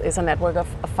network is a network of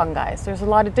fungi. So there's a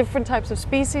lot of different types of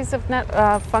species of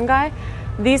fungi.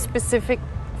 These specific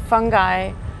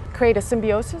fungi create a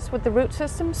symbiosis with the root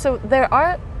system, so they're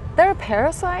a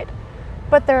parasite,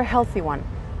 but they're a healthy one,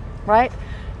 right?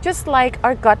 Just like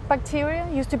our gut bacteria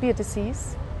used to be a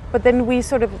disease, but then we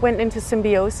sort of went into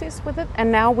symbiosis with it,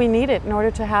 and now we need it in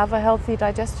order to have a healthy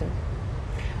digestion.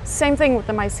 Same thing with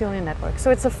the mycelium network.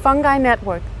 So it's a fungi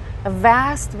network, a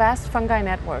vast, vast fungi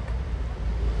network.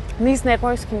 And these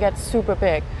networks can get super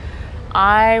big.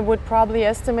 I would probably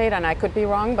estimate, and I could be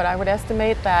wrong, but I would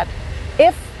estimate that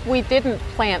if we didn't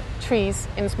plant trees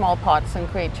in small pots and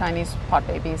create Chinese pot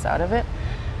babies out of it,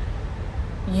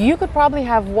 you could probably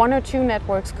have 1 or 2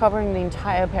 networks covering the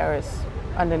entire Paris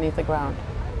underneath the ground.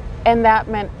 And that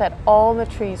meant that all the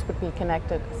trees would be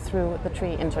connected through the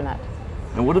tree internet.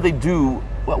 And what do they do?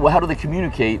 How do they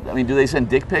communicate? I mean, do they send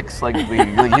dick pics like the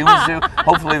humans do?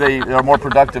 Hopefully they are more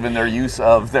productive in their use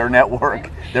of their network,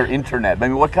 their internet. I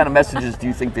mean, what kind of messages do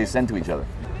you think they send to each other?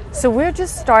 So we're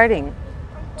just starting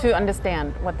to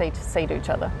understand what they say to each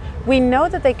other. We know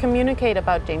that they communicate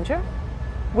about danger.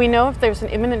 We know if there's an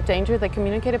imminent danger, they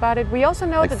communicate about it. We also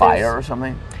know like that fire or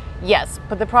something? Yes,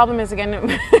 but the problem is, again,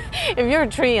 if you're a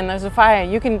tree and there's a fire,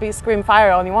 you can scream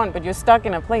fire all you want, but you're stuck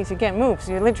in a place, you can't move,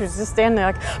 so you're literally just standing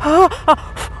there like,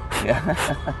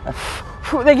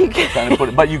 like you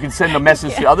can't. But you can send a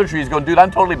message to other trees going, dude,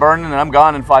 I'm totally burning and I'm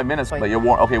gone in 5 minutes. But you're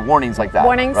warnings like that.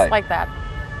 Warnings like that.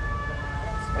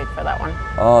 Let's wait for that one.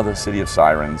 Oh, the city of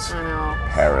sirens. I know.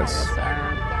 Paris.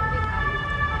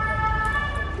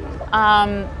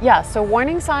 So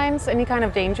warning signs, any kind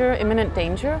of danger, imminent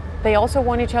danger. They also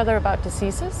warn each other about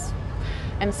diseases.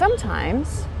 And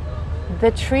sometimes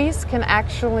the trees can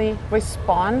actually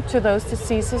respond to those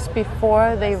diseases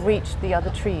before they reach the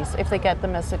other trees, if they get the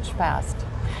message fast.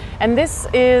 And this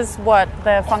is what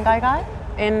the fungi guy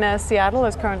in Seattle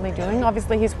is currently doing.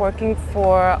 Obviously he's working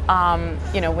for,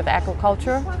 with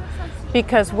agriculture.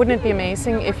 Because wouldn't it be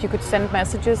amazing if you could send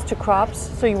messages to crops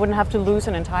so you wouldn't have to lose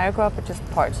an entire crop but just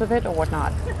parts of it or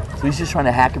whatnot? So he's just trying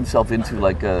to hack himself into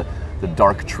like the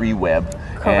dark tree web.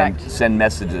 Correct. And send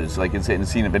messages like and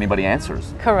seeing if anybody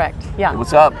answers. Correct, yeah. Hey,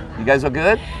 what's up? You guys are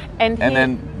good? And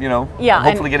then,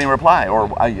 hopefully getting a reply. Or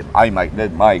I might,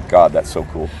 my God, that's so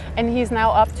cool. And he's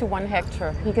now up to 1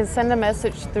 hectare. He can send a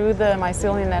message through the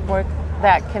mycelium network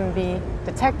that can be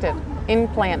detected in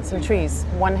plants and trees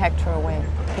 1 hectare away.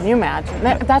 Can you imagine?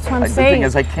 That's what I'm saying. The thing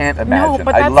is, I can't imagine. No,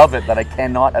 but I love it that I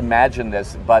cannot imagine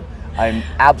this, but I'm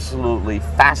absolutely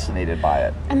fascinated by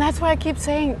it. And that's why I keep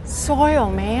saying soil,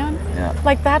 man. Yeah.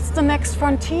 Like that's the next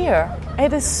frontier.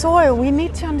 It is soil. We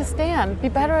need to understand, be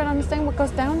better at understanding what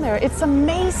goes down there. It's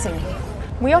amazing.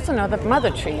 We also know that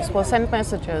mother trees will send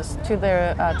messages to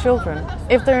their children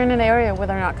if they're in an area where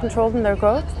they're not controlled in their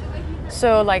growth.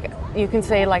 So like you can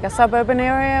say like a suburban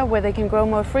area where they can grow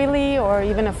more freely, or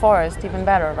even a forest, even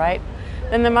better, right?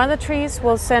 Then the mother trees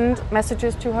will send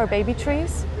messages to her baby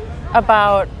trees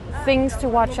about things to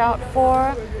watch out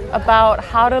for, about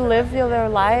how to live their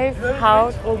life,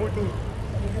 how to...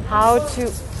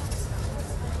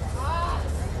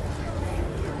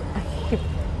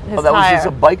 Oh, that was just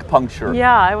a bike puncture.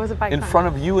 Yeah, it was a bike in front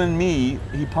of you and me.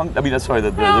 He punked. I mean, that's sorry.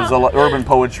 There's a lot urban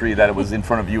poetry that it was in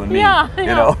front of you and me. Yeah, you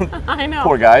know. I know.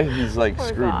 Poor guy. He's like Poor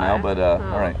screwed guy. now. But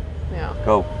all right. Yeah.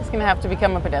 Go. He's going to have to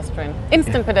become a pedestrian.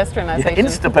 Instant pedestrianization. Yeah,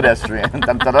 Insta pedestrian.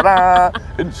 Dun, da, da, da.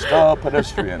 Insta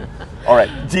pedestrian. All right.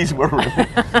 Geez, we were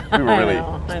really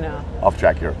I know. off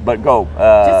track here. But go.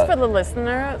 Just for the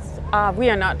listeners, we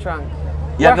are not drunk.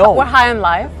 Yeah, We're high on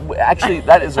life. Actually,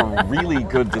 that is a really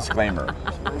good disclaimer.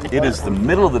 It is the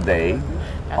middle of the day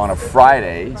on a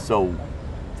Friday, so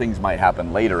things might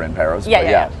happen later in Paris.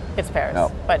 Yeah. It's Paris.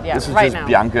 No. But yeah, this is right just now.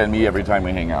 Bianca and me every time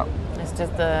we hang out. It's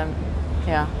just the,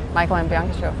 Michael and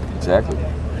Bianca show. Exactly.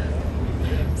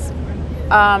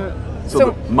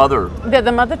 So the mother.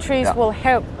 The mother trees will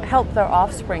help their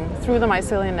offspring through the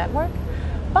mycelial network,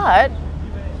 but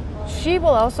she will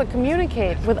also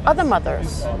communicate with other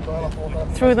mothers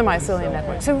through the mycelial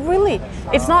network. So really,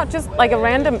 it's not just like a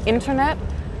random internet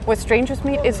where strangers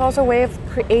meet, it's also a way of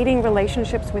creating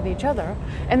relationships with each other.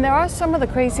 And there are some of the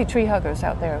crazy tree huggers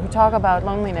out there who talk about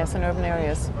loneliness in urban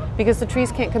areas because the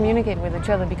trees can't communicate with each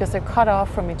other because they're cut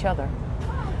off from each other.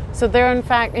 So they're in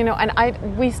fact,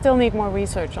 and we still need more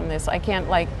research on this. I can't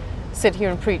sit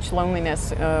here and preach loneliness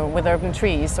with urban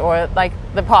trees, or like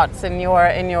the pots in your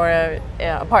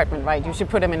apartment, right? You should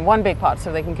put them in one big pot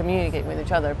so they can communicate with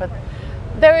each other. But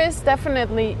there is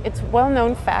definitely, it's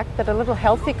well-known fact that a little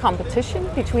healthy competition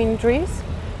between trees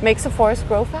makes a forest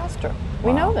grow faster.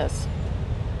 We know this.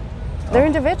 They're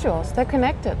individuals, they're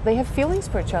connected, they have feelings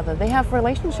for each other, they have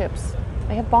relationships,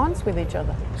 they have bonds with each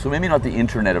other. So maybe not the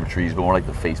internet of trees, but more like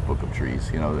the Facebook of trees.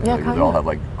 They all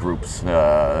have groups,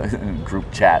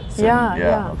 group chats.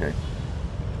 Okay.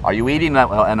 Are you eating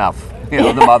enough?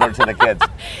 The mother to the kids.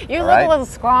 You look a little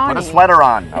scrawny. Put a sweater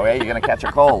on. Okay, you're gonna catch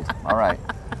a cold. All right.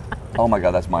 Oh my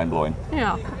God, that's mind blowing.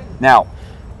 Yeah. Now,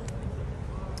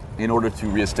 in order to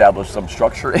reestablish some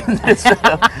structure in this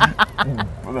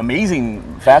amazing,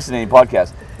 fascinating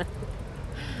podcast,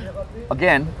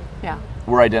 again,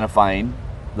 we're identifying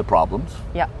the problems.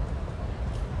 Yeah.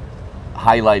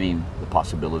 Highlighting the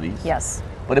possibilities. Yes.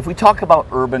 But if we talk about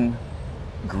urban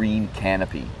green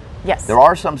canopy, yes, there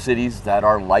are some cities that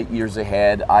are light years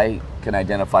ahead. I can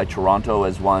identify Toronto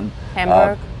as one.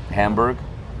 Hamburg.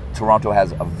 Toronto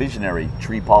has a visionary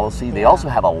tree policy. They also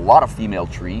have a lot of female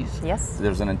trees. Yes.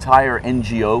 There's an entire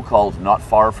NGO called Not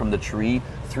Far From the Tree.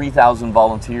 3,000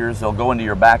 volunteers. They'll go into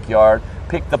your backyard,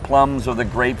 pick the plums or the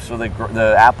grapes or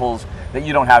the apples that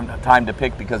you don't have time to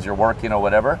pick because you're working or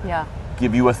whatever. Yeah.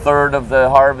 Give you a third of the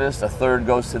harvest, a third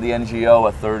goes to the NGO,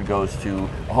 a third goes to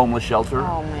a homeless shelter.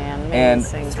 Oh man,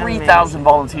 amazing. And 3,000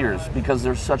 volunteers because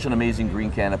there's such an amazing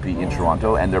green canopy in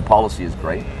Toronto and their policy is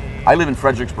great. I live in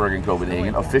Frederiksberg in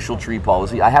Copenhagen, official tree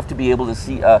policy. I have to be able to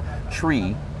see a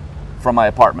tree from my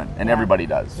apartment, and everybody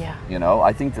does. Yeah.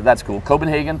 I think that's cool.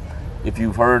 Copenhagen, if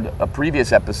you've heard a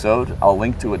previous episode, I'll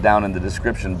link to it down in the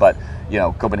description, but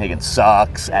Copenhagen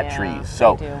sucks at trees.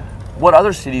 So what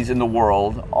other cities in the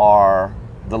world are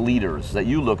the leaders that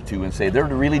you look to and say they're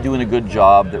really doing a good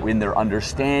job in their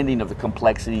understanding of the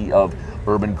complexity of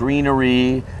urban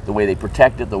greenery, the way they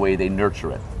protect it, the way they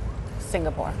nurture it?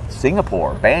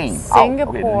 Singapore, bang.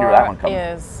 Singapore didn't hear that one coming.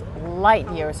 is light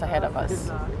years ahead of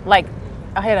us, like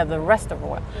ahead of the rest of the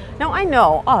world. Now I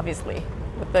know, obviously,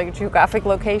 with the geographic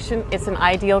location, it's an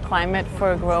ideal climate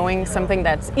for growing something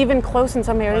that's even close in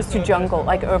some areas to jungle,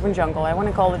 like urban jungle. I want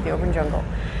to call it the urban jungle.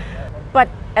 But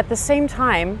at the same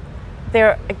time,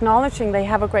 they're acknowledging they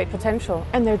have a great potential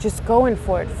and they're just going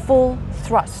for it full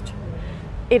thrust.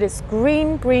 It is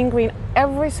green, green, green.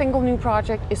 Every single new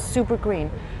project is super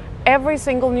green. Every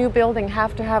single new building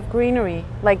have to have greenery,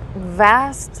 like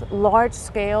vast,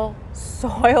 large-scale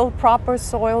proper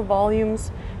soil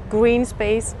volumes, green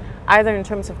space, either in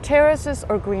terms of terraces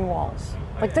or green walls.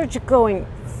 Like they're just going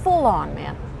full on,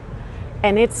 man.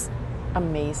 And it's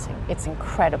amazing. It's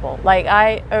incredible. Like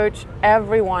I urge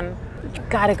everyone, you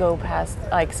gotta go past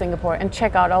Singapore and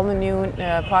check out all the new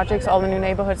projects, all the new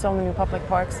neighborhoods, all the new public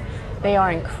parks. They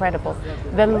are incredible.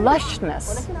 The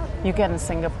lushness you get in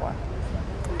Singapore.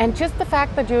 And just the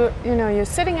fact that you're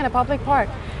sitting in a public park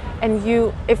and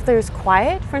if there's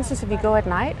quiet, for instance, if you go at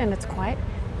night and it's quiet,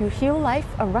 you hear life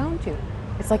around you.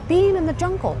 It's like being in the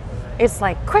jungle. It's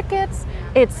like crickets.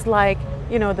 It's like,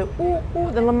 the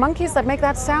the little monkeys that make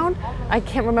that sound. I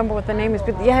can't remember what the name is,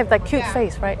 but you have that cute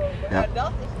face, right?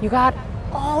 Yeah. You got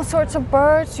all sorts of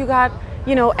birds. You got,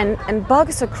 and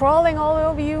bugs are crawling all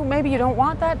over you. Maybe you don't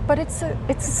want that, but it's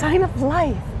a sign of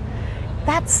life.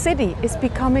 That city is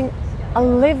becoming a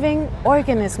living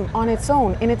organism on its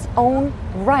own, in its own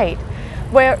right,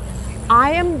 where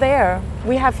I am there.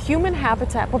 We have human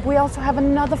habitat, but we also have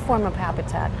another form of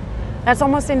habitat that's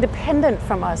almost independent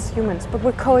from us humans, but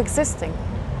we're coexisting.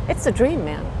 It's a dream,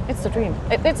 man. It's a dream.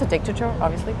 It's a dictature,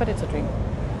 obviously, but it's a dream.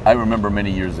 I remember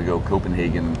many years ago,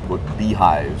 Copenhagen put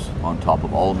beehives on top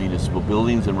of all municipal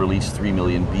buildings and released 3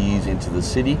 million bees into the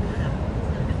city.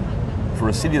 For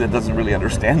a city that doesn't really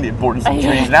understand the importance of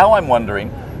trees, now I'm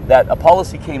wondering that a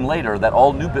policy came later that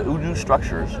all new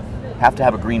structures have to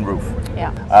have a green roof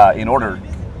in order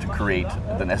to create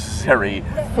the necessary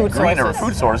greener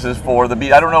food sources for the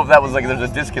bees. I don't know if that was like there's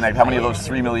a disconnect. How many of those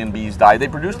 3 million bees died? They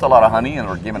produced a lot of honey and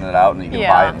were giving it out, and you can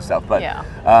buy it and stuff. But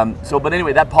but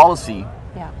anyway, that policy.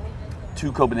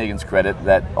 To Copenhagen's credit,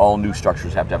 that all new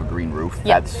structures have to have a green roof.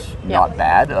 That's not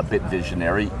bad. A bit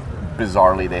visionary.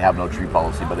 Bizarrely, they have no tree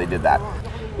policy, but they did that.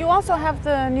 You also have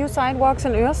the new sidewalks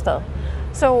in Ørsted.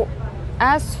 So,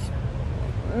 as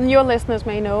your listeners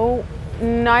may know,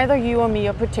 neither you or me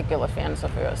are particular fans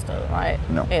of Ørsted, right?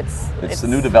 No. It's the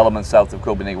new development south of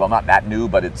Copenhagen. Well, not that new,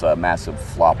 but it's a massive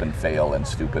flop and fail and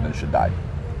stupid and should die.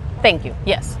 Thank you.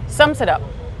 Yes. Sums it up.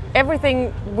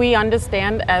 Everything we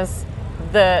understand as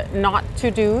the not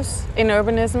to-dos in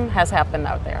urbanism has happened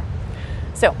out there.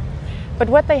 So, but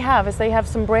what they have is they have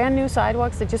some brand new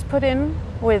sidewalks they just put in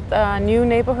with a new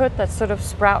neighborhood that's sort of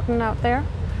sprouting out there.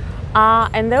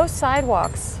 And those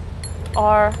sidewalks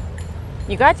are,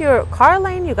 you got your car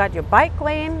lane, you got your bike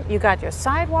lane, you got your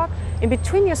sidewalk. In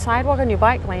between your sidewalk and your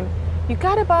bike lane, you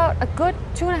got about a good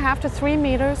 2.5 to 3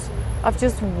 meters of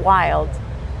just wild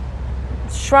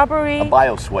shrubbery. A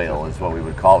bioswale is what we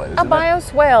would call it, isn't it? A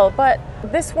bioswale, but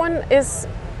this one is,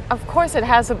 of course, it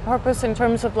has a purpose in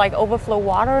terms of like overflow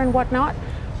water and whatnot,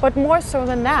 but more so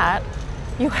than that,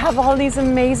 you have all these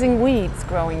amazing weeds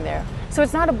growing there. So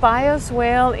it's not a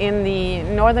bioswale in the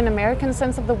Northern American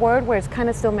sense of the word, where it's kind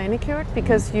of still manicured,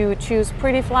 because you choose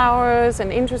pretty flowers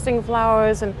and interesting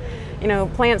flowers and, you know,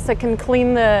 plants that can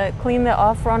clean the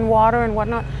off-run water and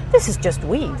whatnot. This is just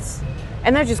weeds,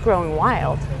 and they're just growing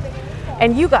wild.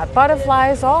 And you got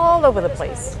butterflies all over the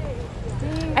place.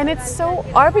 And it's so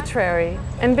arbitrary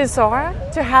and bizarre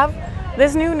to have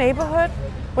this new neighborhood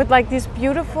with like these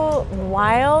beautiful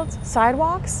wild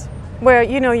sidewalks where,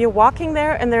 you know, you're walking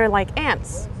there and there are like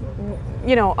ants,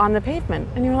 you know, on the pavement.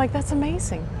 And you're like, that's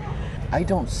amazing. I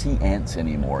don't see ants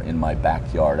anymore in my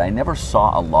backyard. I never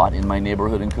saw a lot in my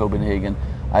neighborhood in Copenhagen.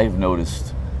 I've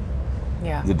noticed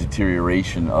the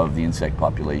deterioration of the insect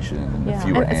population and the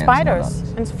fewer ants. Spiders.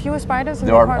 And fewer spiders in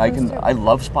the apartments too. I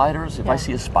love spiders. If I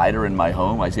see a spider in my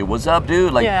home, I say, "What's up,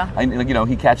 dude?" Like, you know,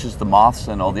 he catches the moths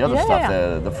and all the other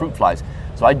stuff, the fruit flies.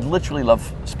 So I literally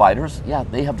love spiders. Yeah,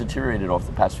 they have deteriorated over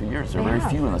the past few years. There are very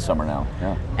few in the summer now.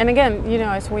 Yeah. And again, you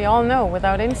know, as we all know,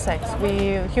 without insects,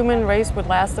 human race would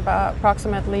last about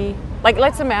approximately, like,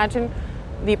 let's imagine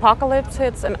the apocalypse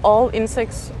hits and all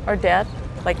insects are dead.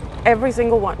 Like every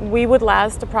single one, we would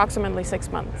last approximately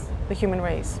 6 months, the human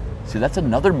race. See, that's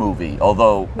another movie,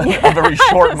 although a very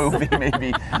short movie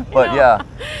maybe. But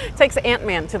it takes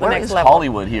Ant-Man to the next level. Where is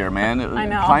Hollywood here, man? I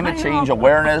know. Climate change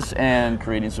awareness and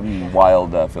creating some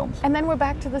wild films. And then we're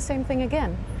back to the same thing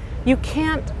again. You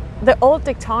can't, the old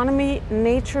dichotomy,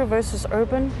 nature versus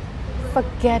urban,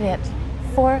 forget it.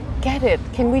 Forget it.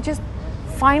 Can we just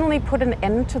finally put an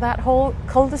end to that whole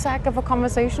cul-de-sac of a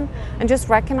conversation and just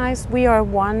recognize we are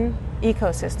one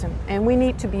ecosystem and we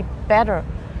need to be better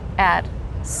at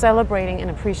celebrating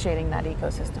and appreciating that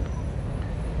ecosystem?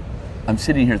 I'm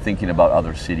sitting here thinking about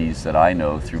other cities that I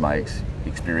know through my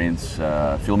experience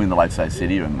filming The Life-Size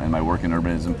City and my work in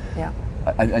urbanism. Yeah.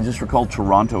 I just recall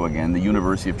Toronto again, the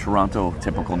University of Toronto,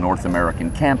 typical North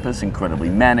American campus, incredibly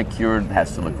manicured,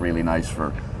 has to look really nice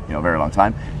for a very long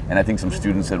time. And I think some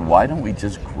students said, why don't we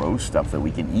just grow stuff that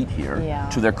we can eat here? Yeah.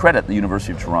 To their credit, the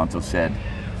University of Toronto said,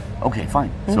 okay, fine.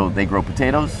 Mm-hmm. So they grow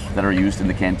potatoes that are used in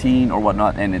the canteen or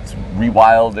whatnot, and it's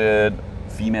rewilded,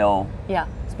 female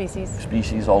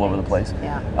species all over the place.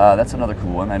 Yeah. That's another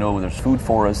cool one. I know there's food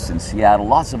forests in Seattle,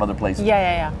 lots of other places.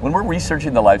 Yeah. When we're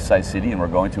researching The Life-Size City and we're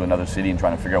going to another city and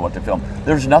trying to figure out what to film,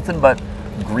 there's nothing but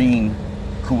green,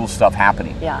 cool stuff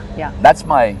happening. Yeah. That's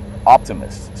my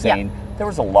optimist saying, there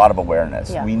was a lot of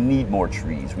awareness. Yeah. We need more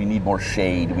trees. We need more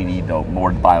shade. We need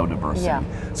more biodiversity. Yeah.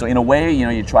 So in a way,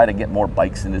 you try to get more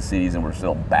bikes into cities, and we're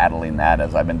still battling that,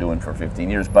 as I've been doing for 15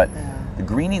 years. But the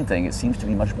greening thing, it seems to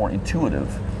be much more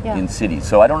intuitive in cities.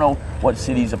 So I don't know what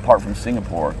cities, apart from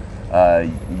Singapore,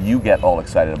 you get all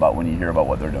excited about when you hear about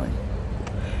what they're doing.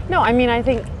 No, I mean, I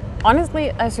think, honestly,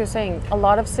 as you're saying, a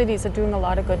lot of cities are doing a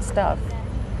lot of good stuff.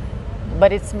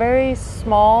 But it's very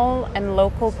small and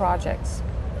local projects.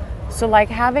 So like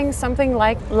having something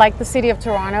like the city of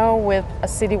Toronto with a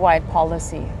citywide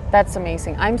policy, that's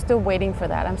amazing. I'm still waiting for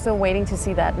that. I'm still waiting to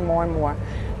see that more and more.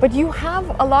 But you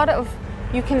have a lot of,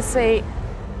 you can say,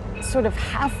 sort of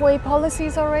halfway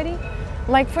policies already.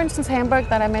 Like for instance, Hamburg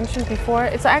that I mentioned before,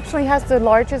 it actually has the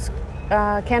largest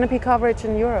canopy coverage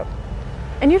in Europe.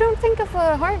 And you don't think of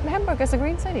Hamburg as a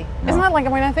green city. No. It's not like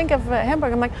when I think of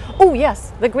Hamburg, I'm like, oh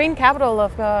yes, the green capital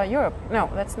of Europe. No,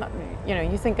 that's not,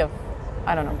 you think of,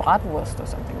 I don't know, bratwurst or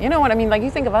something. You know what I mean? Like you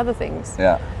think of other things.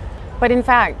 Yeah. But in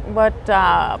fact, what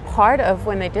part of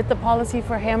when they did the policy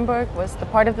for Hamburg was, the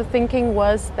part of the thinking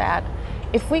was that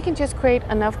if we can just create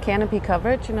enough canopy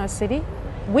coverage in our city,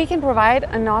 we can provide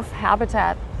enough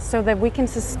habitat so that we can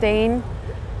sustain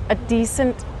a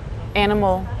decent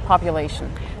animal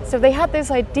population. So they had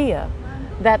this idea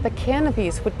that the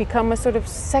canopies would become a sort of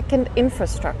second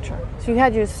infrastructure. So you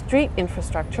had your street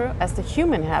infrastructure as the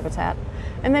human habitat,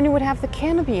 and then you would have the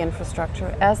canopy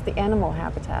infrastructure as the animal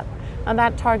habitat. And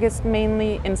that targets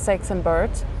mainly insects and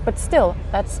birds, but still,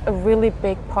 that's a really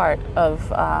big part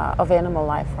of animal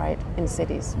life, right, in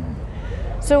cities.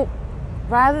 So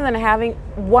rather than having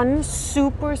one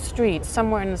super street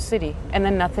somewhere in the city and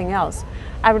then nothing else,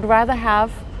 I would rather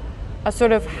have a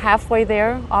sort of halfway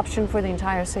there option for the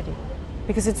entire city.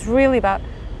 Because it's really about,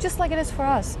 just like it is for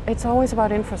us, it's always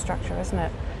about infrastructure, isn't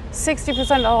it?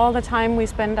 60% of all the time we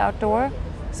spend outdoors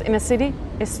in a city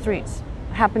is streets,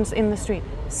 happens in the street.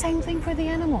 Same thing for the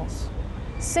animals.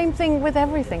 Same thing with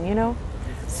everything,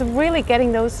 So really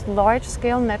getting those large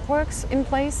scale networks in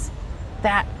place,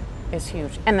 that is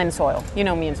huge. And then soil,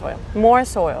 me and soil. More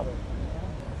soil.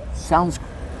 Sounds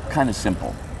kind of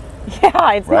simple.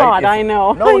 Yeah, it's right? not, I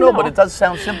know. No, but it does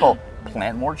sound simple.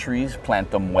 Plant more trees, plant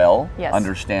them well, yes.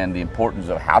 Understand the importance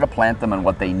of how to plant them and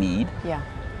what they need. Yeah.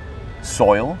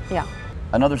 Soil. Yeah.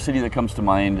 Another city that comes to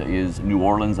mind is New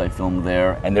Orleans. I filmed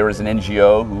there, and there is an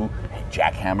NGO who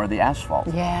jackhammer the asphalt.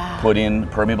 Yeah. Put in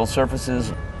permeable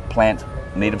surfaces, plant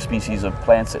native species of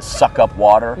plants that suck up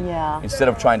water. Yeah. Instead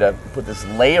of trying to put this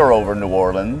layer over New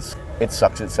Orleans, it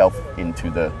sucks itself into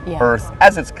the earth,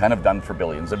 as it's kind of done for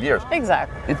billions of years.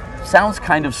 Exactly. It sounds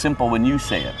kind of simple when you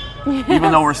say it. Yes.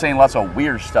 Even though we're saying lots of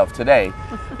weird stuff today,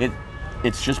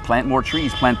 it's just plant more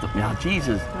trees,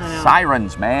 Jesus,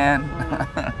 sirens, man.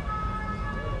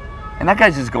 And that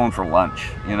guy's just going for lunch,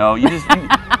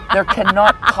 there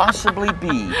cannot possibly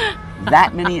be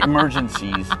that many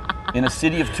emergencies in a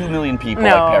city of 2 million people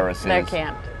like Paris is. No, there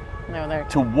can't. No, there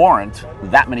can't. To warrant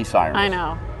that many sirens. I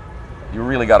know. You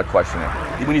really got to question it.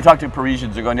 When you talk to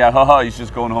Parisians, they're going, he's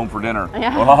just going home for dinner.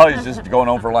 Yeah. Or, he's just going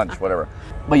home for lunch, whatever.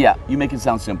 But yeah, you make it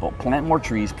sound simple. Plant more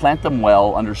trees, plant them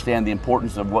well, understand the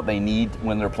importance of what they need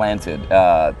when they're planted.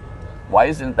 Why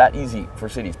isn't that easy for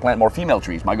cities? Plant more female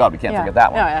trees. My God, we can't forget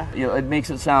that one. Yeah. It makes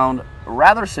it sound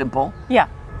rather simple. Yeah.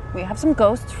 We have some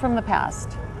ghosts from the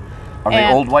past. Are they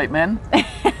old white men?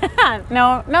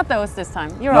 No, not those this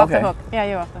time. You're off the hook. Yeah,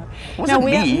 you're off the hook. Wasn't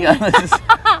me.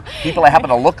 People I happen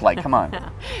to look like. Come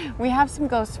on. We have some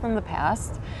ghosts from the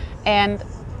past, and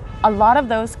a lot of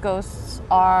those ghosts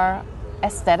are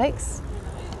aesthetics,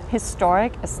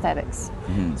 historic aesthetics.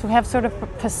 Mm-hmm. So we have sort of a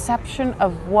perception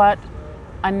of what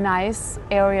a nice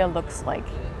area looks like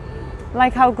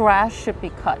how grass should be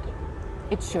cut.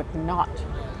 It should not.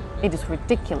 It is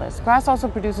ridiculous. Grass also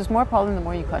produces more pollen the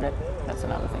more you cut it. That's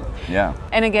another thing. Yeah.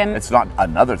 And again, it's not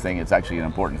another thing, it's actually an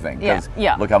important thing.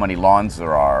 Yeah. Look how many lawns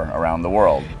there are around the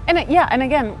world. And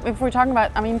again, if we're talking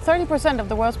about, 30% of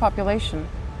the world's population,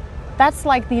 that's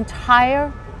like the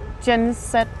entire Gen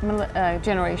Z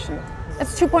generation.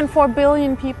 It's 2.4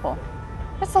 billion people.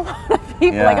 That's a lot of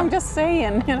people, I'm just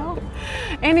saying,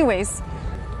 Anyways,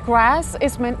 grass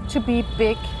is meant to be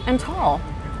big and tall,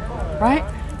 right?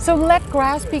 So let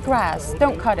grass be grass.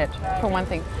 Don't cut it, for one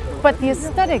thing. But the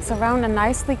aesthetics around a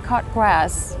nicely cut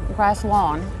grass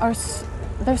lawn,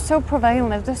 they're so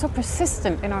prevalent, they're so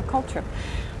persistent in our culture.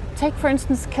 Take, for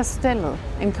instance, Castellet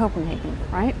in Copenhagen,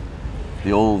 right?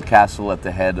 The old castle at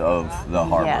the head of the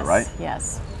harbor, right?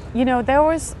 Yes. There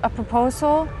was a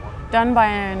proposal done by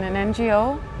an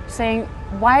NGO saying,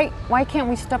 why can't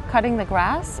we stop cutting the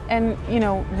grass and,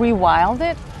 rewild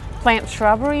it? Plant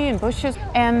shrubbery and bushes.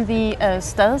 And the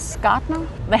stadsgartner,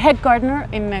 the head gardener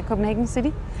in Copenhagen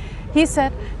city, he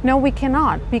said, no, we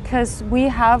cannot, because we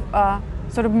have a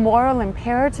sort of moral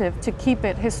imperative to keep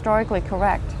it historically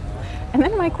correct. And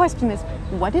then my question is,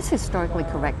 what is historically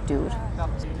correct, dude?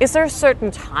 Is there a certain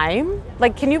time?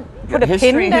 Can you put a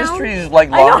pin down? History is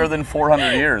longer than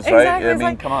 400 years, right?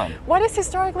 Exactly. Come on. What is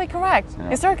historically correct? Yeah.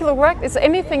 Historically correct is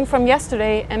anything from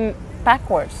yesterday and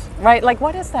backwards, right?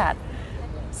 What is that?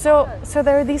 So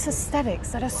there are these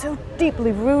aesthetics that are so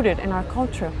deeply rooted in our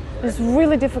culture. It's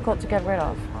really difficult to get rid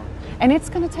of. And it's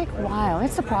going to take a while.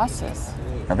 It's a process.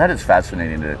 Now that is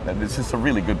fascinating. This is a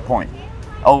really good point.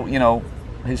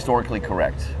 Historically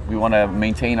correct. We want to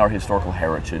maintain our historical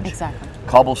heritage. Exactly.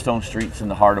 Cobblestone streets in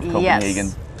the heart of Copenhagen.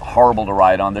 Yes. horrible to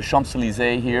ride on. The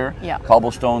Champs-Élysées here, Yeah.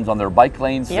 cobblestones on their bike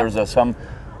lanes. Yep. There's some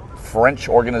French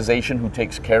organization who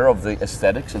takes care of the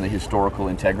aesthetics and the historical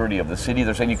integrity of the city.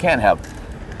 They're saying you can't have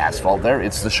asphalt there.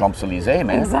 It's the Champs-Élysées,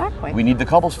 man. Exactly. We need the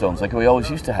cobblestones like we always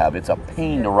used to have. It's a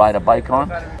pain to ride a bike on.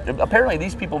 Apparently,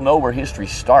 these people know where history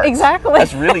starts. Exactly.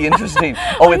 That's really interesting.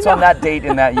 Oh, it's I on know. that date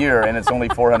in that year, and it's only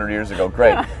 400 years ago.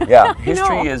 Great. Yeah.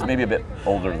 History is maybe a bit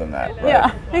older than that, right?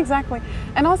 Yeah, exactly.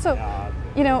 And also,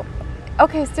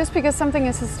 okay, it's just because something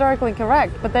is historically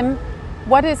correct, but then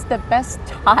what is the best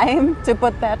time to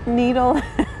put that needle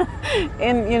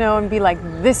in, and be like,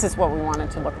 this is what we want it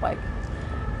to look like?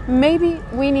 Maybe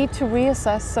we need to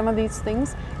reassess some of these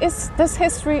things. Does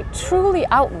history truly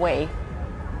outweigh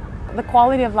the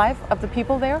quality of life of the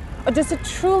people there? Or does it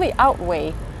truly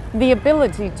outweigh the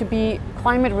ability to be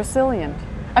climate resilient?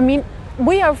 I mean,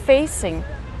 we are facing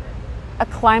a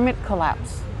climate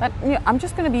collapse. I'm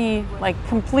just going to be like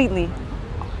completely,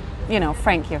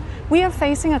 frank here. We are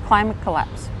facing a climate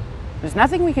collapse. There's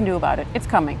nothing we can do about it. It's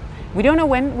coming. We don't know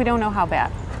when, we don't know how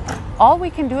bad. All we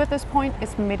can do at this point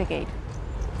is mitigate.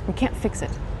 We can't fix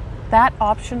it. That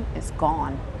option is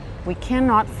gone. We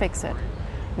cannot fix it.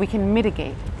 We can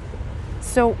mitigate.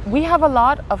 So we have a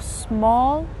lot of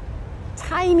small,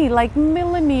 tiny, like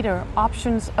millimeter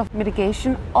options of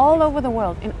mitigation all over the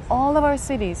world, in all of our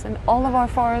cities, and all of our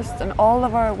forests, and all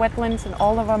of our wetlands, and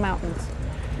all of our mountains.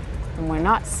 And we're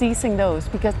not seizing those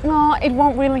because, no, it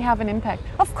won't really have an impact.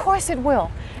 Of course it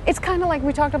will. It's kind of like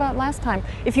we talked about last time.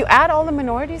 If you add all the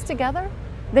minorities together,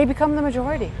 they become the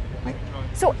majority.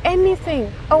 So anything,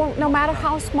 no matter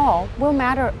how small, will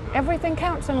matter. Everything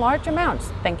counts in large amounts.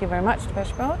 Thank you very much,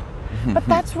 Depeche Mode. But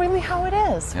that's really how it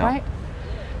is, Yeah. right?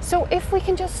 So if we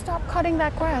can just stop cutting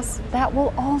that grass, that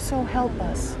will also help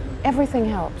us. Everything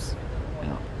helps.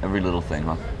 Yeah. Every little thing,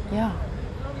 huh? Yeah.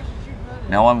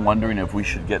 Now I'm wondering if we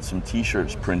should get some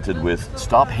t-shirts printed with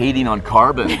 "Stop hating on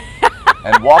carbon"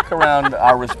 and walk around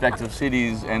our respective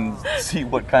cities and see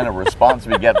what kind of response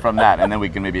we get from that. And then we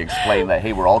can maybe explain that,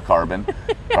 hey, we're all carbon.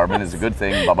 Carbon is a good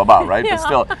thing, blah, blah, blah, right? Yeah. But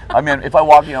still, I mean, if I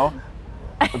walk,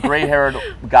 a gray-haired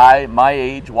guy my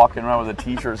age walking around with a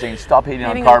t-shirt saying "Stop hating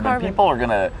on carbon," people are going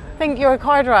to think you're a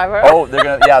car driver. Oh,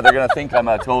 they're gonna think I'm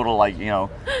a total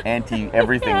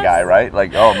anti-everything Yes. guy, right?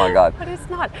 Like, oh my God. But it's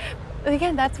not.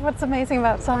 Again, that's what's amazing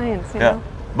about science, Yeah.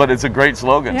 But it's a great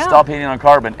slogan. Yeah. Stop hating on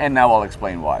carbon, and now I'll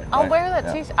explain why. I'll right? wear that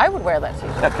Yeah. t-shirt. I would wear that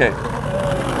t-shirt. Okay.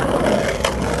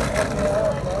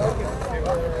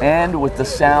 And with the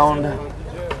sound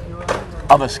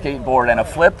of a skateboard and a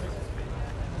flip,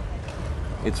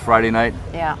 it's Friday night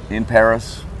Yeah. in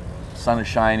Paris. Sun is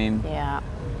shining. Yeah.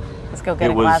 Let's go get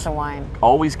It a was glass of wine.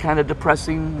 Always kind of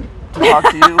depressing to talk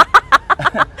to you.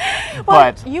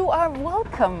 Well, But you are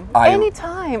welcome. I-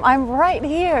 Anytime. I'm right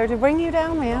here to bring you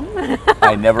down, man.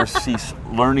 I never cease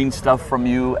learning stuff from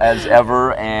you as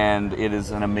ever, and it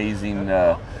is an amazing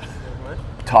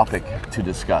topic to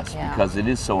discuss Yeah. because it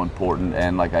is so important.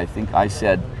 And like I think I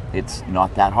said, it's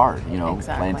not that hard,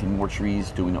 Exactly. planting more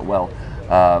trees, doing it well,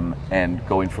 and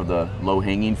going for the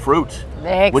low-hanging fruit,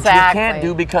 Exactly. which you can't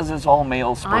do because it's all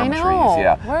male sperm I know. trees.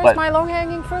 Yeah, Where's my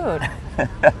low-hanging fruit?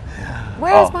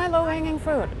 Where's my low-hanging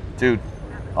fruit? dude,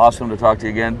 awesome to talk to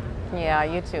you again. Yeah,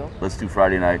 you too. Let's do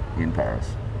Friday night in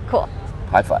Paris. Cool.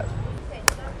 High five.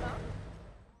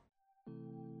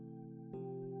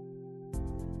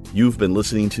 You've been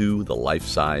listening to The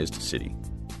Life-Sized City,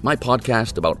 my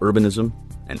podcast about urbanism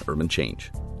and urban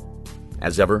change.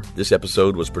 As ever, this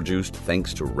episode was produced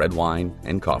thanks to red wine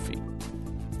and coffee.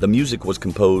 The music was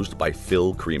composed by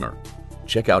Phil Creamer.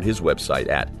 Check out his website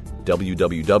at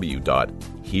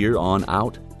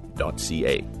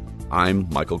www.hereonout.ca. I'm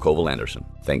Michael Koval Anderson.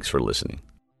 Thanks for listening.